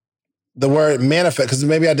the word manifest, because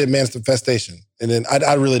maybe I did manifestation, and then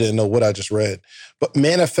I really didn't know what I just read. But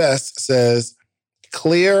manifest says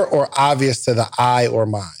clear or obvious to the eye or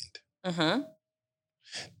mind. Mm-hmm.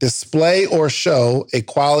 Display or show a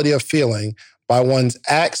quality of feeling by one's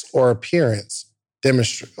acts or appearance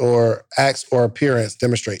demonstrate.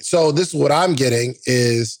 So this is what I'm getting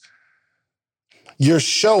is you're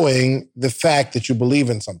showing the fact that you believe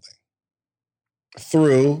in something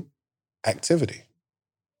through activity.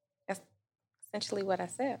 Essentially what I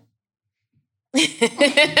said.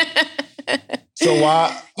 So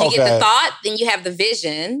why? You get the thought, then you have the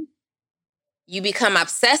vision. You become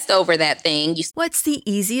obsessed over that thing. What's the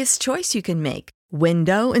easiest choice you can make?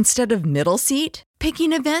 Window instead of middle seat?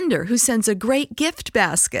 Picking a vendor who sends a great gift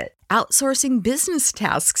basket? Outsourcing business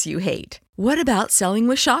tasks you hate? What about selling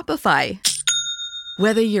with Shopify?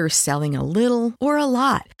 Whether you're selling a little or a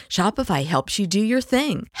lot, Shopify helps you do your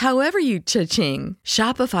thing, however you cha-ching.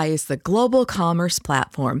 Shopify is the global commerce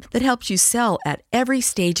platform that helps you sell at every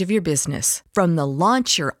stage of your business. From the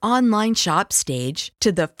launch your online shop stage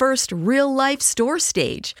to the first real-life store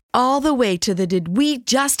stage, all the way to the did we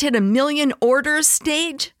just hit 1 million orders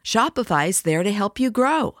stage. Shopify's there to help you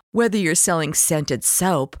grow. Whether you're selling scented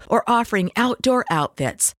soap or offering outdoor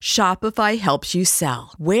outfits, Shopify helps you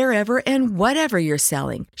sell. Wherever and whatever you're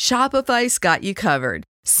selling, Shopify's got you covered.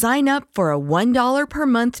 Sign up for a $1 per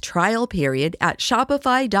month trial period at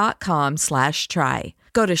shopify.com/try.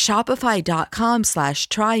 Go to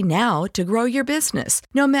shopify.com/try now to grow your business,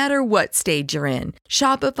 no matter what stage you're in.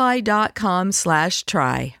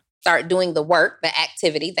 Shopify.com/try. Start doing the work, the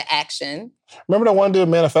activity, the action. Remember that one dude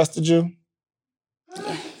manifested you?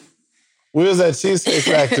 Yeah. We was at Cheesecake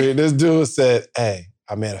Factory. This dude said, hey,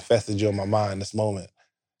 I manifested you in my mind this moment.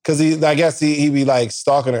 Because I guess he be like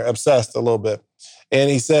stalking her, obsessed a little bit. And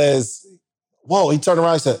he says, whoa, he turned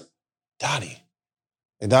around and said, Donnie.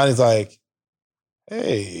 And Donnie's like,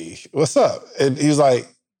 hey, what's up? And he was like,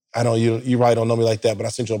 I know you probably don't know me like that, but I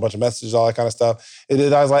sent you a bunch of messages, all that kind of stuff. And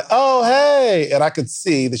then I was like, oh, hey. And I could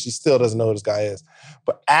see that she still doesn't know who this guy is.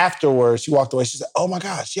 But afterwards, she walked away. She said, oh my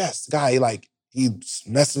gosh, yes, the guy, he's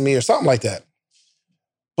messing me or something like that.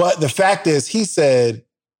 But the fact is, he said,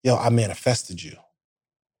 yo, I manifested you.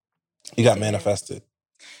 He got manifested.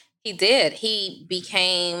 He did. He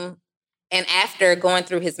became, and after going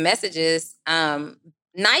through his messages,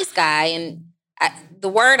 nice guy. And the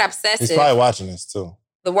word obsessive. He's probably watching this too.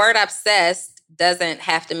 The word obsessed doesn't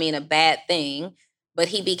have to mean a bad thing, but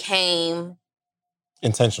he became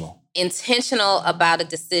intentional about a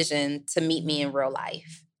decision to meet me in real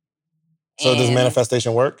life. So does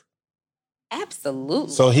manifestation work?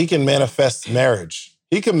 Absolutely. So he can manifest marriage.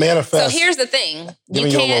 He can manifest. So here's the thing.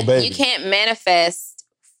 You can't manifest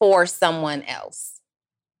for someone else.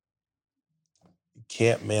 You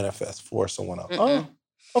can't manifest for someone else. Oh,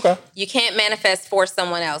 okay. You can't manifest for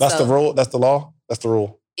someone else. That's the rule? That's the law? That's the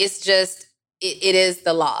rule. It's just, it is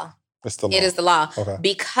the law. It's the law. It is the law. Okay.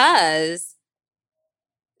 Because,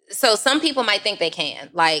 so some people might think they can.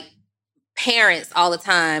 Like parents all the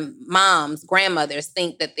time, moms, grandmothers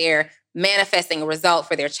think that they're manifesting a result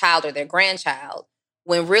for their child or their grandchild,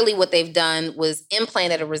 when really what they've done was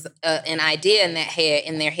implanted an idea in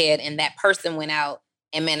their head, and that person went out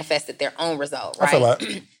and manifested their own result, right? I feel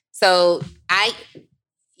like. So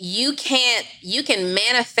you can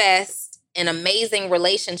manifest an amazing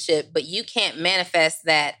relationship, but you can't manifest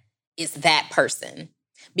that it's that person,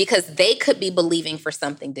 because they could be believing for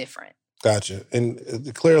something different. Gotcha.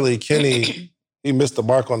 And clearly Kenny, he missed the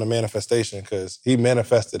mark on the manifestation, because he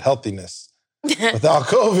manifested healthiness. Without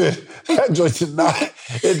COVID, that joint did not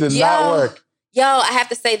work. I have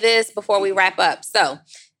to say this before we wrap up. So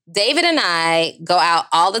David and I go out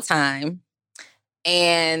all the time,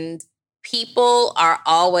 and people are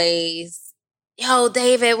always, yo,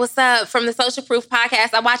 David, what's up? From the Social Proof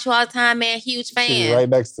Podcast. I watch you all the time, man. Huge fan. She's right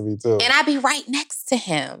next to me, too. And I be right next to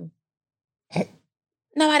him.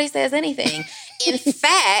 Nobody says anything. In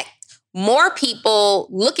fact, more people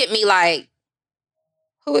look at me like,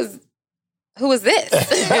 who is this?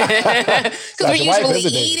 Because we're usually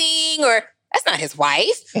eating, or that's not his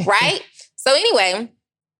wife, right? So anyway,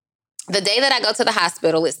 the day that I go to the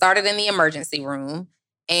hospital, it started in the emergency room.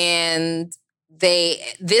 And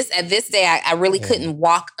at this day, I really couldn't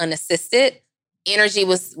walk unassisted. Energy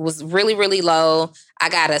was really, really low. I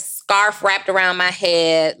got a scarf wrapped around my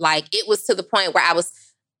head. Like, it was to the point where I was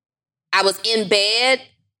in bed,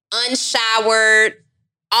 unshowered,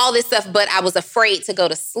 all this stuff, but I was afraid to go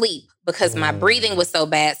to sleep because my breathing was so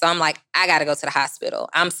bad. So I'm like, I got to go to the hospital.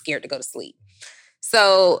 I'm scared to go to sleep.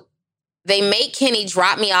 So they make Kenny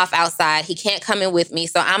drop me off outside. He can't come in with me.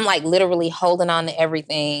 So I'm like literally holding on to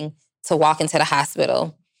everything to walk into the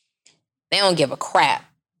hospital. They don't give a crap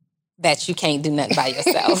that you can't do nothing by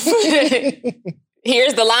yourself.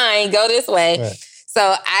 Here's the line, go this way. Right.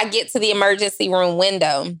 So I get to the emergency room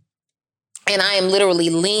window, and I am literally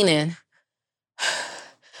leaning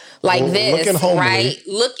like this, right?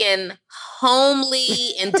 Looking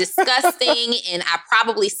homely and disgusting, and I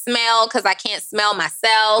probably smell because I can't smell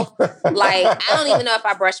myself. Like, I don't even know if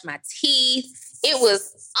I brushed my teeth. It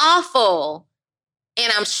was awful.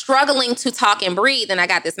 And I'm struggling to talk and breathe, and I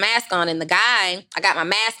got this mask on, and I got my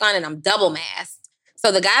mask on, and I'm double masked.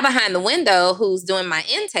 So the guy behind the window who's doing my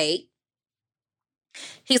intake,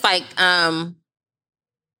 he's like,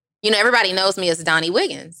 everybody knows me as Donnie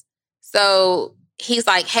Wiggins. So he's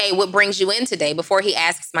like, hey, what brings you in today? Before he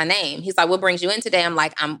asks my name, he's like, what brings you in today? I'm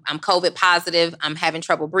like, I'm COVID positive. I'm having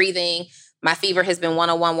trouble breathing. My fever has been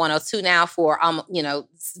 101, 102 now for,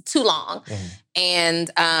 too long. Mm-hmm.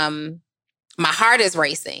 And my heart is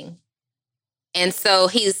racing. And so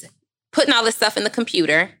he's putting all this stuff in the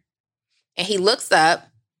computer, and he looks up.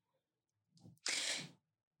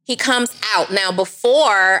 he comes out. Now,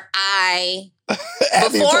 before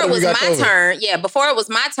it was my turn, before it was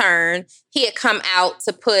my turn, he had come out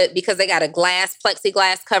to put, because they got a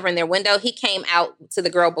plexiglass covering their window, he came out to the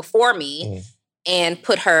girl before me and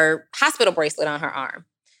put her hospital bracelet on her arm.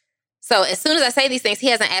 So as soon as I say these things, he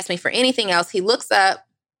hasn't asked me for anything else. He looks up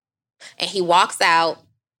and he walks out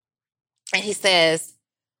and he says,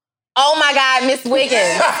 "Oh my God, Miss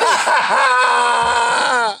Wiggins."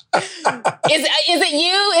 Is it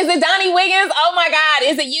you? Is it Donnie Wiggins? Oh my God,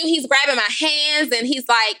 is it you? He's grabbing my hands and he's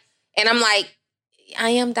like, and I'm like, "I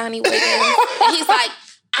am Donnie Wiggins." And he's like,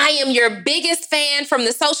 "I am your biggest fan from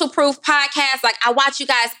the Social Proof podcast. Like, I watch you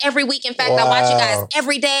guys every week. In fact, I watch you guys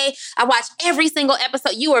every day. I watch every single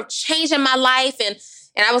episode. You are changing my life." And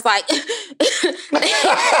I was like, "Thank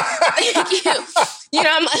you." You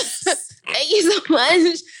know, I'm like, "Thank you so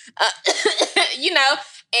much." You know,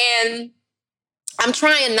 and I'm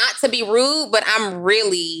trying not to be rude, but I'm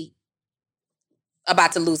really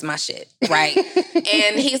about to lose my shit, right?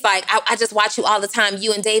 And he's like, I just watch you all the time.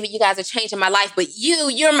 You and David, you guys are changing my life, but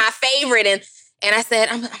you're my favorite. And I said,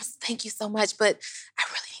 I'm thank you so much, but I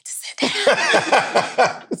really need to sit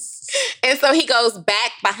down. And so he goes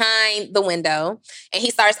back behind the window and he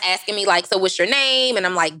starts asking me like, "So what's your name?" And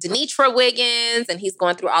I'm like, "Denitra Wiggins." And he's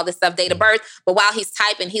going through all this stuff, date of birth. But while he's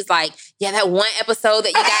typing, he's like, "Yeah, that one episode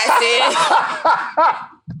that you guys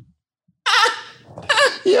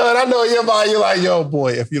did." Yo, and I know in your mind, you're like, "Yo,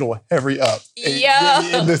 boy, if you don't hurry up and get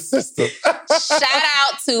me in the system." Shout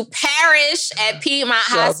out to Parrish at Piedmont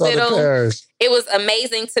Hospital. It was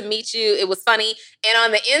amazing to meet you. It was funny. And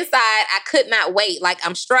on the inside, I could not wait. Like,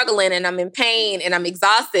 I'm struggling and I'm in pain and I'm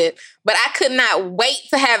exhausted, but I could not wait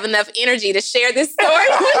to have enough energy to share this story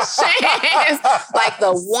with Shans. Like,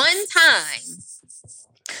 the one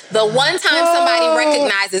time somebody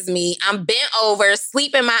recognizes me, I'm bent over,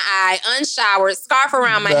 sleep in my eye, unshowered, scarf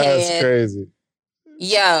around my head. That's crazy.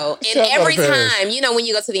 Yo, and every time, you know, when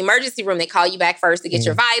you go to the emergency room, they call you back first to get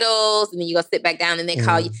your vitals, and then you go sit back down and they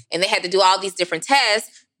call you, and they had to do all these different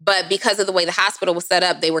tests. But because of the way the hospital was set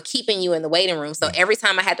up, they were keeping you in the waiting room. So every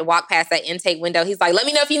time I had to walk past that intake window, he's like, "Let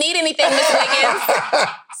me know if you need anything, Miss Wiggins."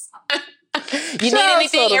 You need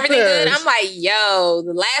anything? Everything good? I'm like, yo,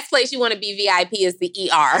 the last place you want to be VIP is the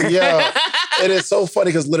ER. Yo, it is so funny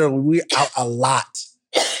because literally we're out a lot.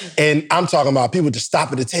 And I'm talking about people just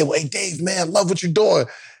stop at the table. "Hey, Dave, man, love what you're doing."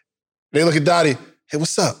 They look at Dottie. "Hey,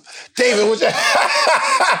 what's up? David, what's your..."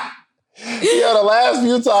 Yo, the last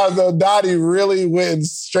few times, though, Dottie really went and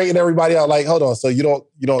straightened everybody out. Like, "Hold on, so you don't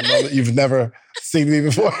know that you've never seen me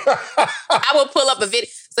before?" I will pull up a video.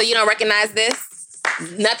 "So you don't recognize this?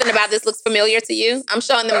 Nothing about this looks familiar to you?" I'm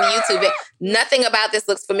showing them the YouTube. "Nothing about this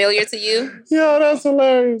looks familiar to you?" Yo, that's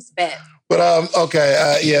hilarious. Bet. But,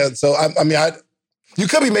 okay, yeah, so, you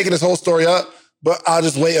could be making this whole story up, but I'll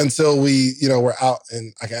just wait until we're out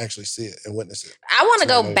and I can actually see it and witness it. I want to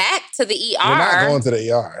go back to the ER. We're not going to the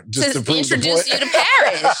ER. Just to introduce you to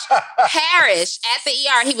Parrish. Parrish at the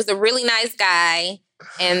ER. He was a really nice guy.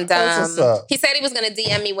 And he said he was going to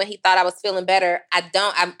DM me when he thought I was feeling better.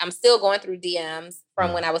 I'm still going through DMs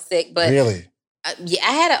from when I was sick. But really? Yeah,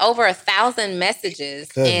 I had over 1,000 messages.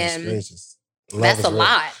 Goodness and gracious. That's a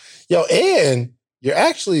lot. Yo, and you're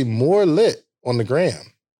actually more lit on the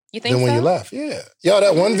gram. You think than when you left. Yeah. Yo,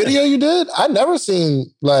 that one video you did, I never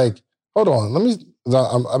seen, like, hold on,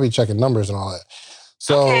 I'll be checking numbers and all that.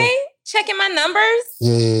 So, okay, checking my numbers?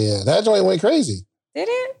 Yeah. That joint went crazy. Did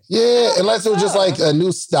it? Yeah, unless it was just like a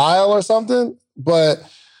new style or something. But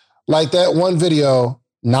like that one video,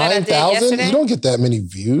 9,000, you don't get that many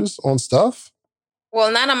views on stuff.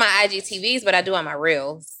 Well, not on my IGTVs, but I do on my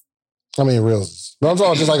Reels. I mean, Reels. No, I'm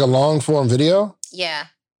talking just like a long form video. Yeah.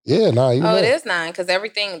 Yeah, nah, you lit. It is 9 because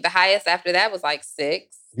everything, the highest after that was like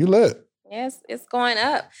 6. You lit. Yes, it's going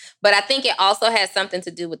up. But I think it also has something to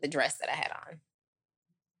do with the dress that I had on.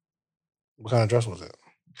 What kind of dress was it?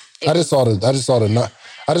 I just saw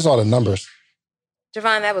the numbers.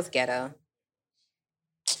 Javon, that was ghetto.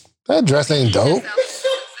 That dress ain't dope.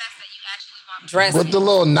 Dress with the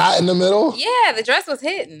little knot in the middle? Yeah, the dress was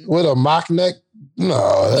hidden. With a mock neck?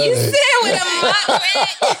 No. You said with a mock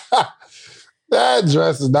neck? That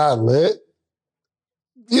dress is not lit.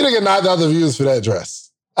 You didn't get 9,000 views for that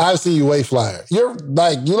dress. I've seen you way flyer. You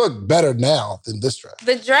look better now than this dress.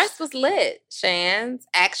 The dress was lit, Shans.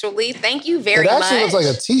 Actually, thank you very much. It actually looks like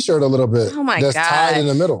a t-shirt a little bit. Oh my God. That's tied in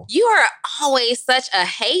the middle. You are always such a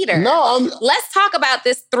hater. No, Let's talk about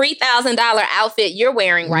this $3,000 outfit you're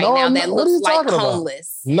wearing right now that looks like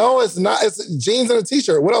homeless. About? No, it's not. It's jeans and a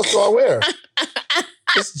t-shirt. What else do I wear?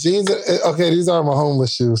 It's jeans. Okay, these are my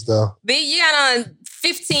homeless shoes, though. You got on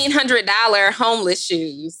 $1,500 homeless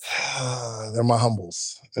shoes. They're my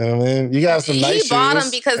humbles. You know what I mean? You got some nice shoes. He bought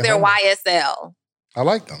them because they're YSL. I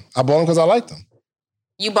like them. I bought them because I like them.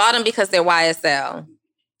 You bought them because they're YSL.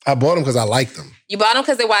 I bought them because I like them. You bought them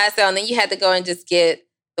because they're YSL, and then you had to go and just get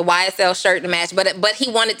the YSL shirt to match. But he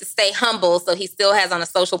wanted to stay humble, so he still has on a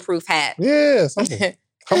social proof hat. Yeah,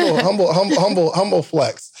 humble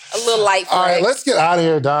flex. A little light flex. All right, let's get out of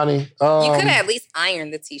here, Donnie. You could have at least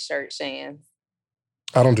ironed the t-shirt, Shan.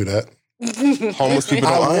 I don't do that. Homeless people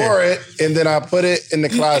don't iron. I wore it, and then I put it in the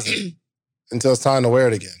closet until it's time to wear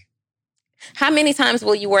it again. How many times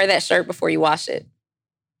will you wear that shirt before you wash it?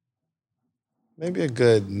 Maybe a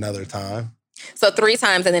good another time. So 3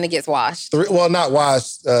 times and then it gets washed? Well, not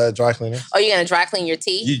washed, dry cleaner. Oh, you're going to dry clean your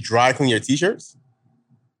tee? You dry clean your t-shirts?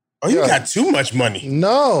 Oh, you got too much money.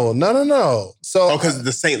 No. So, because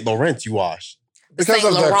the St. Laurent you wash. Because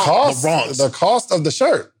of the cost of the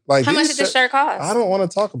shirt. Like, how much did the shirt cost? I don't want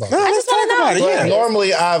to talk about it. I just want to know about it. Yeah.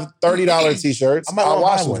 Normally, I have $30 t-shirts. I might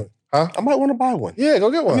wash one. Huh? I might want to buy one. Yeah, go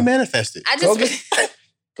get one. Let me manifest it.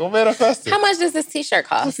 Go manifest it. How much does this t-shirt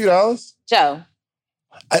cost? A few dollars. Joe?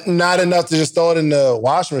 Not enough to just throw it in the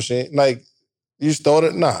washing machine. Like, you just throw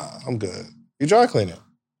it. Nah, I'm good. You dry clean it.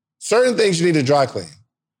 Certain things you need to dry clean.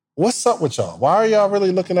 What's up with y'all? Why are y'all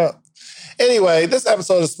really looking up? Anyway, this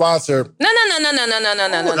episode is sponsored. No.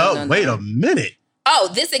 Wait a minute. Oh,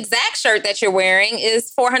 this exact shirt that you're wearing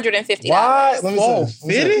is $450. Why? Let me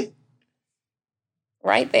see.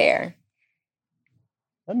 Right there.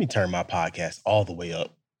 Let me turn my podcast all the way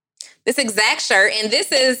up. This exact shirt, and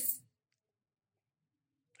this is...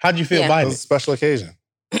 How'd you feel buying it? It was a special occasion.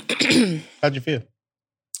 How'd you feel? It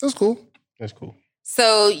was cool. That's cool.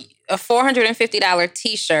 So a $450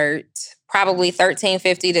 t-shirt, probably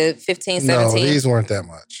 $13.50 to $15.17. No, these weren't that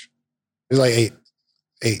much. It was like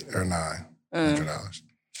 $8 or $900.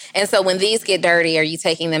 And so when these get dirty, are you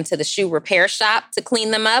taking them to the shoe repair shop to clean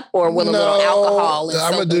them up, or with a little alcohol and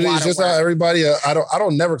I'm soap gonna do these just how everybody. I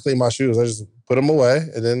don't never clean my shoes. I just put them away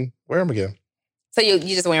and then wear them again. So you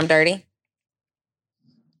just wear them dirty?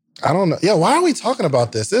 I don't know. Yeah, why are we talking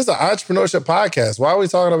about this? This is an entrepreneurship podcast. Why are we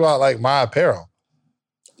talking about like my apparel?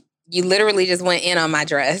 You literally just went in on my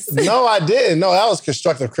dress. No, I didn't. No, that was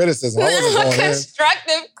constructive criticism. I wasn't going in.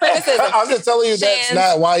 Constructive criticism. I'm just telling you that's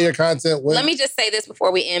not why your content went. Let me just say this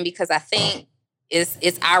before we end, because I think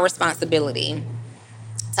it's our responsibility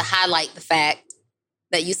to highlight the fact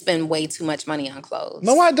that you spend way too much money on clothes.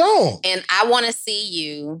 No, I don't. And I want to see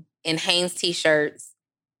you in Hanes t-shirts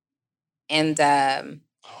and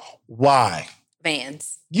why?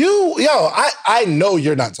 Vans. I know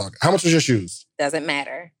you're not talking. How much was your shoes? Doesn't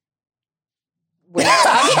matter.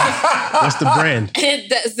 What's the brand? It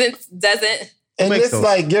doesn't. And it's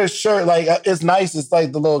like your shirt, like it's nice. It's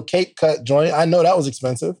like the little Cape cut joint. I know that was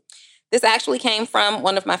expensive. This actually came from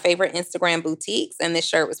one of my favorite Instagram boutiques, and this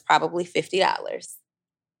shirt was probably $50.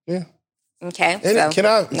 Yeah. Okay. And so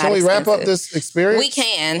can we wrap up this experience? We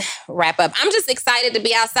can wrap up. I'm just excited to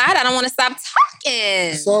be outside. I don't want to stop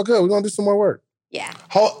talking. It's all good. We're gonna do some more work. Yeah.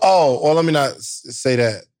 Well, let me not say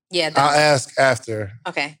that. Yeah. I'll ask after.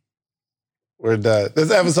 Okay. We're done.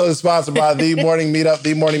 This episode is sponsored by The Morning Meetup,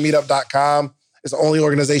 themorningmeetup.com. It's the only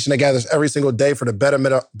organization that gathers every single day for the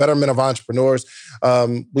betterment of entrepreneurs.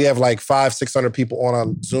 We have like 500-600 people on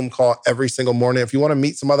a Zoom call every single morning. If you want to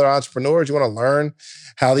meet some other entrepreneurs, you want to learn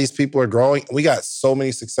how these people are growing. We got so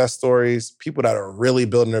many success stories, people that are really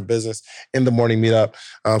building their business in The Morning Meetup.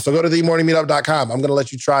 So go to themorningmeetup.com. I'm going to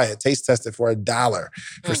let you try it. Taste test it for $1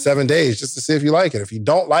 for 7 days just to see if you like it. If you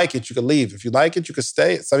don't like it, you can leave. If you like it, you can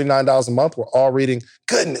stay at $79 a month. We're all reading.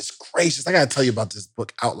 Goodness gracious. I got to tell you about this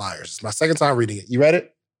book, Outliers. It's my second time reading it. You read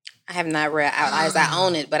it? I have not read Outliers. I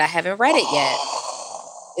own it, but I haven't read it yet.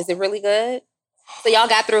 Is it really good? So y'all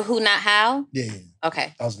got through Who Not How? Yeah.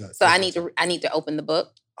 Okay. That was good. So I need to open the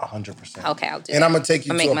book? 100%. Okay, I'll do And that. I'm going to take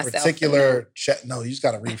you to a particular... No, you just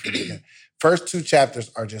got to read from it again. First 2 chapters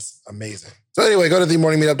are just amazing. So anyway, go to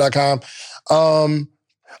themorningmeetup.com.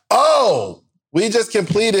 We just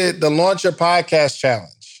completed the Launch Your Podcast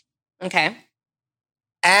Challenge. Okay.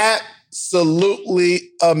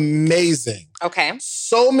 Absolutely amazing. Okay.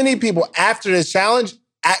 So many people after this challenge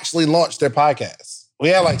actually launched their podcasts. We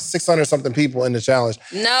had like 600 something people in the challenge.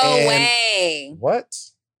 No way. What?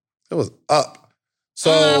 It was up.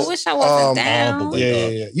 So I wish I wasn't down.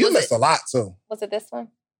 Yeah. You missed a lot too. Was it this one?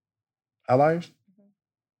 Outliers? Mm-hmm.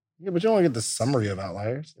 Yeah, but you don't want to get the summary of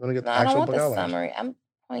Outliers. You want to get the actual book Outliers. Summary. I'm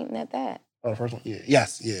pointing at that. Oh, the first one? Yeah.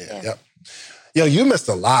 Yes. Yeah. Yep. Yo, you missed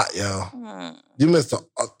a lot, yo. You missed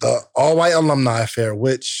the all-white alumni affair,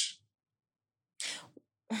 which,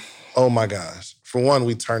 oh my gosh. For one,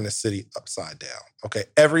 we turned the city upside down. Okay,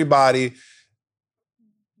 everybody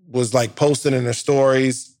was like posting in their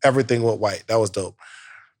stories. Everything went white. That was dope.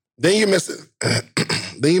 Then you miss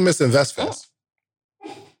InvestFest.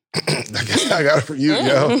 I guess I got it for you,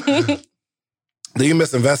 yo. Then you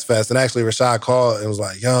miss InvestFest, and actually Rashad called and was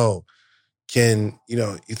like, yo, you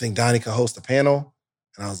think Donnie could host a panel?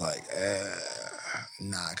 And I was like,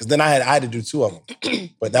 nah. Because then I had to do 2 of them.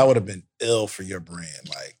 But that would have been ill for your brand.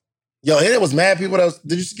 Like, yo, and it was mad people that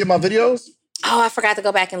did you get my videos? Oh, I forgot to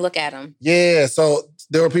go back and look at them. Yeah, so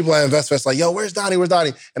there were people at InvestFest like, yo, where's Donnie?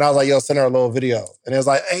 And I was like, yo, send her a little video. And it was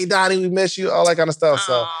like, hey, Donnie, we miss you, all that kind of stuff.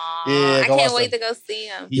 So, yeah. I can't wait to go see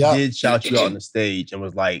him. He did shout you out on the stage and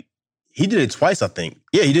was like, he did it twice, I think.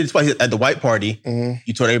 Yeah, he did it twice at the white party. Mm-hmm.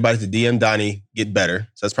 You told everybody to DM Donnie, get better.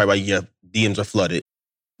 So that's probably why your DMs are flooded.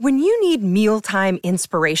 When you need mealtime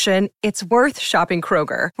inspiration, it's worth shopping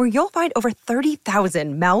Kroger, where you'll find over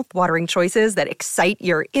 30,000 mouth-watering choices that excite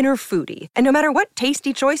your inner foodie. And no matter what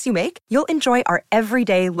tasty choice you make, you'll enjoy our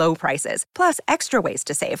everyday low prices, plus extra ways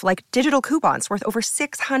to save, like digital coupons worth over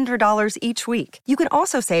 $600 each week. You can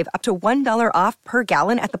also save up to $1 off per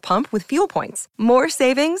gallon at the pump with fuel points. More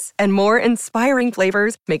savings and more inspiring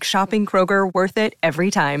flavors make shopping Kroger worth it every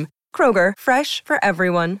time. Kroger, fresh for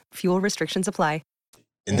everyone. Fuel restrictions apply.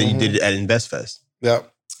 And then you did it at InvestFest.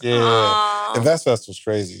 Yep. Yeah. Aww. InvestFest was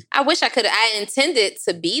crazy. I wish I could. I intended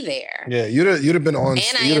to be there. Yeah, you'd have been on.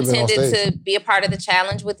 And I intended to be a part of the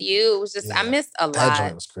challenge with you. It was just I missed a lot. That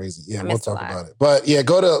joint was crazy. Yeah, we'll talk about it. But yeah,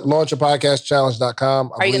 go to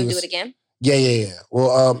launchyourpodcastchallenge.com. Are you going to do it again? Yeah.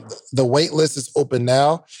 Well, the wait list is open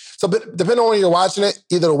now. So, depending on when you're watching it,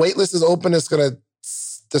 either the wait list is open, it's gonna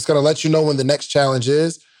let you know when the next challenge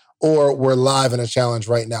is, or we're live in a challenge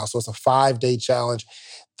right now. So it's a 5-day challenge.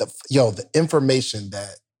 The information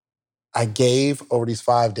that I gave over these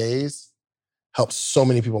 5 days helped so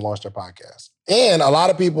many people launch their podcast. And a lot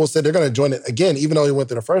of people said they're going to join it again, even though they went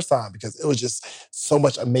through the first time, because it was just so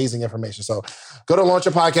much amazing information. So go to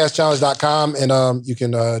launchyourpodcastchallenge.com and you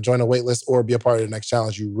can join a wait list or be a part of the next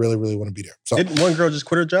challenge. You really, really want to be there. So didn't one girl just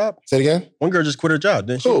quit her job? Say it again? One girl just quit her job,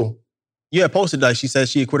 didn't she? Who? Yeah, posted like she said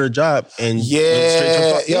she had quit her job and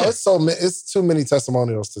it's too many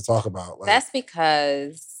testimonials to talk about. Like, that's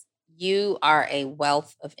because you are a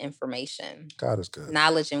wealth of information. God is good.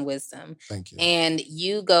 Knowledge and wisdom. Thank you. And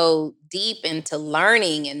you go deep into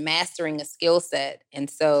learning and mastering a skill set. And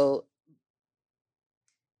so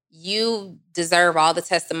you deserve all the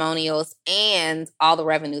testimonials and all the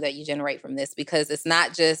revenue that you generate from this, because it's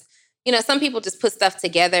not just, some people just put stuff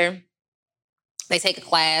together. They take a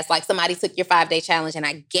class, like somebody took your 5-day challenge, and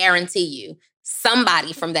I guarantee you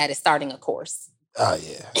somebody from that is starting a course. Oh,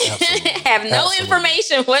 yeah. Absolutely. Have no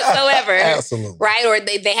information whatsoever. Absolutely. Right? Or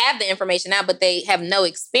they have the information now, but they have no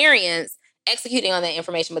experience executing on that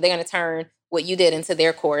information, but they're going to turn what you did into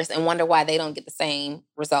their course and wonder why they don't get the same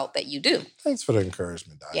result that you do. Thanks for the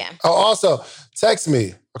encouragement, Donnie. Yeah. Oh, also, text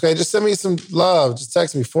me. Okay, just send me some love. Just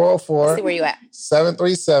text me 404. Let's see where you at.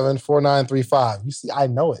 737-4935. You see, I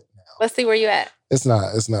know it now. Let's see where you at. It's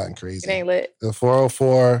not crazy. It ain't lit. The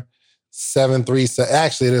 404-737.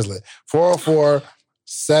 Actually, it is lit.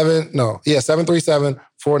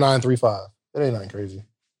 737-4935. It ain't nothing crazy.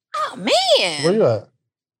 Oh, man. Where you at?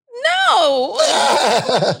 No.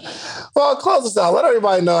 Well, close us out. Let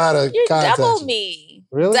everybody know how to contact you. Double me.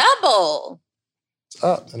 Really? Double. It's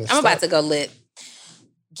up. I'm about to go lit.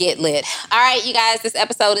 Get lit. All right, you guys. This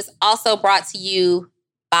episode is also brought to you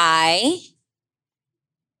by...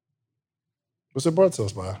 What's it brought to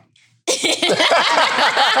us by?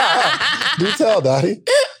 Do tell, Dottie.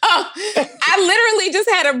 Oh, I literally just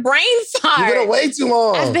had a brain fart. You've been away too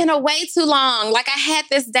long. I've been away too long. Like, I had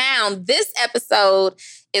this down. This episode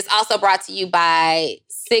is also brought to you by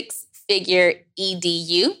Six Figure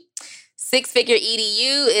EDU. Six Figure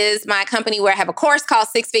EDU is my company where I have a course called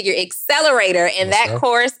Six Figure Accelerator. And that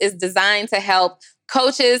course is designed to help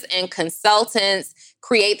coaches and consultants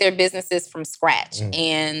create their businesses from scratch.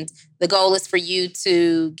 And the goal is for you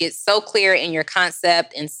to get so clear in your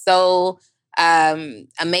concept and so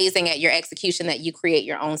amazing at your execution that you create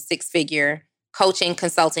your own 6-figure coaching,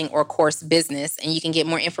 consulting, or course business. And you can get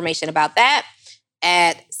more information about that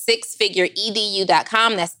at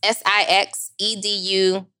sixfigureedu.com. That's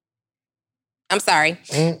SIXEDU. I'm sorry.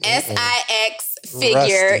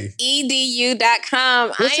 SIXfigureedu.com.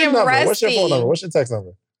 What's your number? Rusty. What's your phone number? What's your text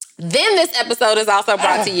number? Then this episode is also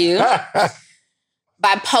brought to you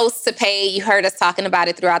by Post to Pay. You heard us talking about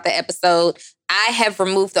it throughout the episode. I have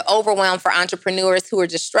removed the overwhelm for entrepreneurs who are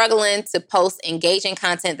just struggling to post engaging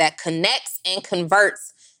content that connects and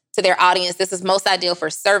converts to their audience. This is most ideal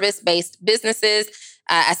for service-based businesses.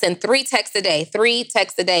 I send 3 texts a day,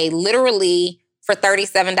 literally for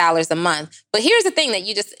 $37 a month. But here's the thing that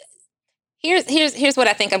you just... Here's what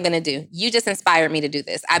I think I'm going to do. You just inspired me to do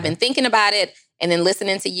this. I've been thinking about it, And then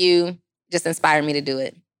listening to you just inspired me to do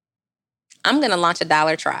it. I'm going to launch a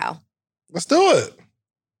 $1 trial. Let's do it.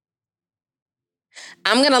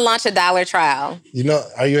 I'm going to launch a $1 trial. You know,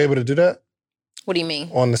 are you able to do that? What do you mean?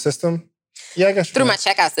 On the system? Yeah, I guess through my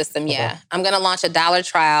checkout system, yeah. Okay. I'm going to launch a $1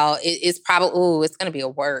 trial. It's probably, it's going to be a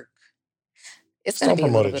work. It's going to be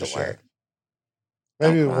a little bit of work.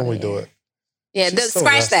 Maybe when we do it. Yeah,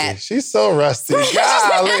 scratch that. She's so rusty.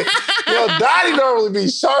 Golly. Yo, Dottie normally be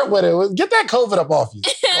sharp with it. Get that COVID up off you,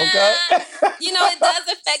 okay? You know, it does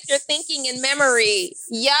affect your thinking and memory.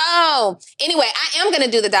 Yo. Anyway, I am going to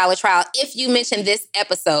do the $1 trial if you mention this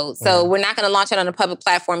episode. So we're not going to launch it on a public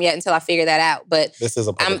platform yet until I figure that out. But this is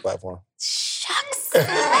a public platform. Shucks.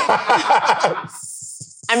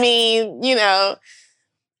 I mean, you know,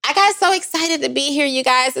 I got so excited to be here, you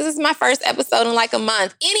guys. This is my first episode in like a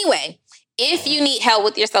month. Anyway, if you need help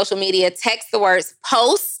with your social media, text the words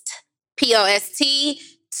POST, P-O-S-T,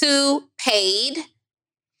 to PAID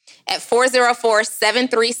at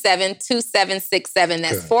 404-737-2767.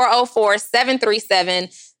 That's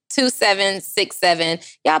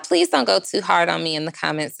 404-737-2767. Y'all, please don't go too hard on me in the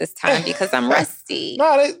comments this time because I'm rusty.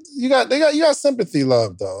 No, you got sympathy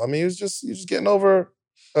love though. I mean, you're just getting over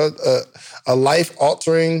a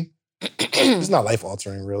life-altering. It's not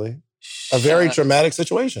life-altering, really. A very traumatic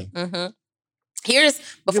situation. Mm-hmm. Give it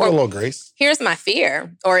a little grace. Here's my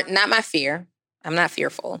fear, or not my fear. I'm not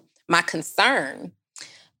fearful. My concern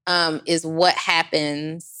is what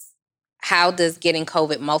happens. How does getting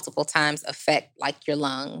COVID multiple times affect like your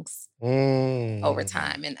lungs over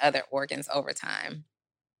time and other organs over time?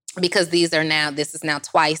 Because this is now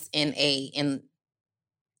twice in a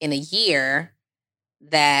year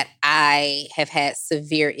that I have had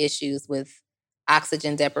severe issues with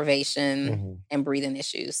oxygen deprivation and breathing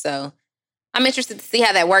issues. So I'm interested to see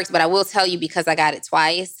how that works, but I will tell you, because I got it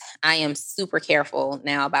twice, I am super careful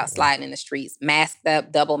now about sliding in the streets, masked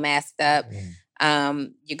up, double masked up.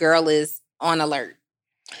 Your girl is on alert.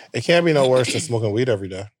 It can't be no worse than smoking weed every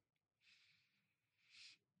day.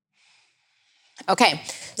 Okay,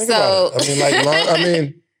 I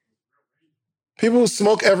mean, people who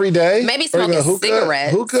smoke every day. Maybe smoking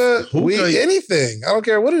cigarettes. Hookah, weed, anything. I don't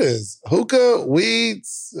care what it is. Hookah,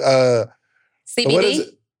 weeds, CBD. What is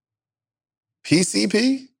it?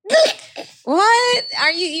 PCP? What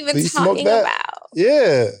are you even talking about?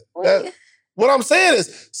 Yeah. What I'm saying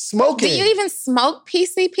is smoking. Do you even smoke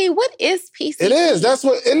PCP? What is PCP? It is.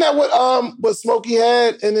 Isn't that what Smokey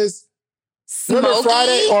had in his... Remember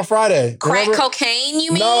Friday? Crack cocaine,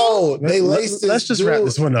 you mean? No, they laced it. Let's just wrap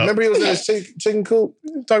this one up. Remember he was in his chicken coop?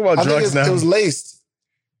 Talk about drugs now. It was laced.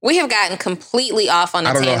 We have gotten completely off on a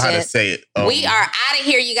tangent. I don't know how to say it. We are out of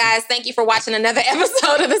here, you guys. Thank you for watching another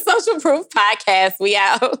episode of the Social Proof Podcast. We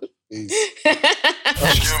out.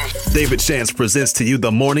 David Shands presents to you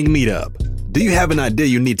the Morning Meetup. Do you have an idea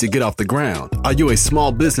you need to get off the ground? Are you a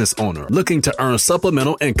small business owner looking to earn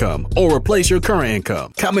supplemental income or replace your current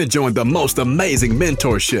income? Come and join the most amazing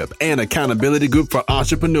mentorship and accountability group for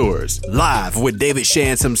entrepreneurs. Live with David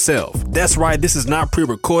Shands himself. That's right, this is not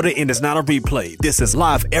pre-recorded and it's not a replay. This is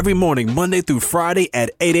live every morning, Monday through Friday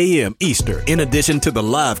at 8 a.m. Eastern. In addition to the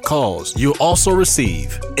live calls, you'll also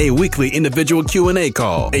receive a weekly individual Q&A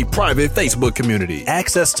call, a private Facebook community,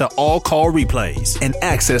 access to all call replays, and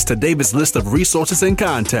access to David's list of resources and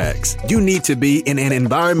contacts. You need to be in an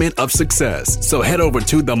environment of success. So head over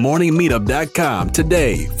to themorningmeetup.com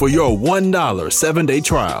today for your $1 7-day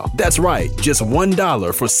trial. That's right, just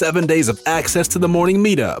 $1 for 7 days of access to the Morning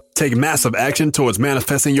Meetup. Take massive action towards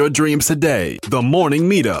manifesting your dreams today.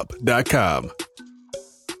 Themorningmeetup.com.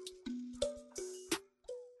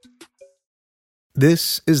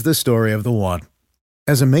 This is the story of the one.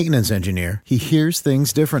 As a maintenance engineer, he hears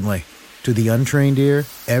things differently. To the untrained ear,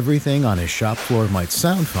 everything on his shop floor might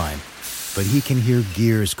sound fine, but he can hear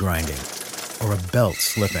gears grinding or a belt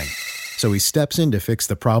slipping. So he steps in to fix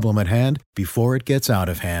the problem at hand before it gets out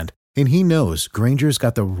of hand. And he knows Grainger's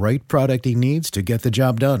got the right product he needs to get the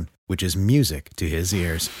job done, which is music to his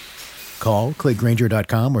ears. Call, click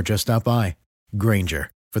Grainger.com, or just stop by.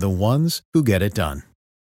 Grainger, for the ones who get it done.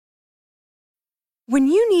 When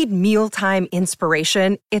you need mealtime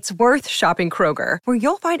inspiration, it's worth shopping Kroger, where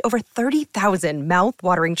you'll find over 30,000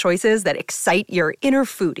 mouth-watering choices that excite your inner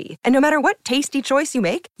foodie. And no matter what tasty choice you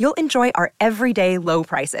make, you'll enjoy our everyday low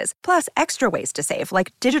prices, plus extra ways to save,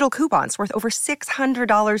 like digital coupons worth over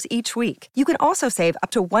 $600 each week. You can also save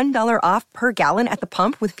up to $1 off per gallon at the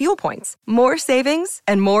pump with fuel points. More savings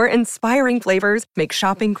and more inspiring flavors make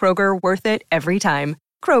shopping Kroger worth it every time.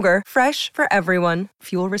 Kroger, fresh for everyone.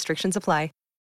 Fuel restrictions apply.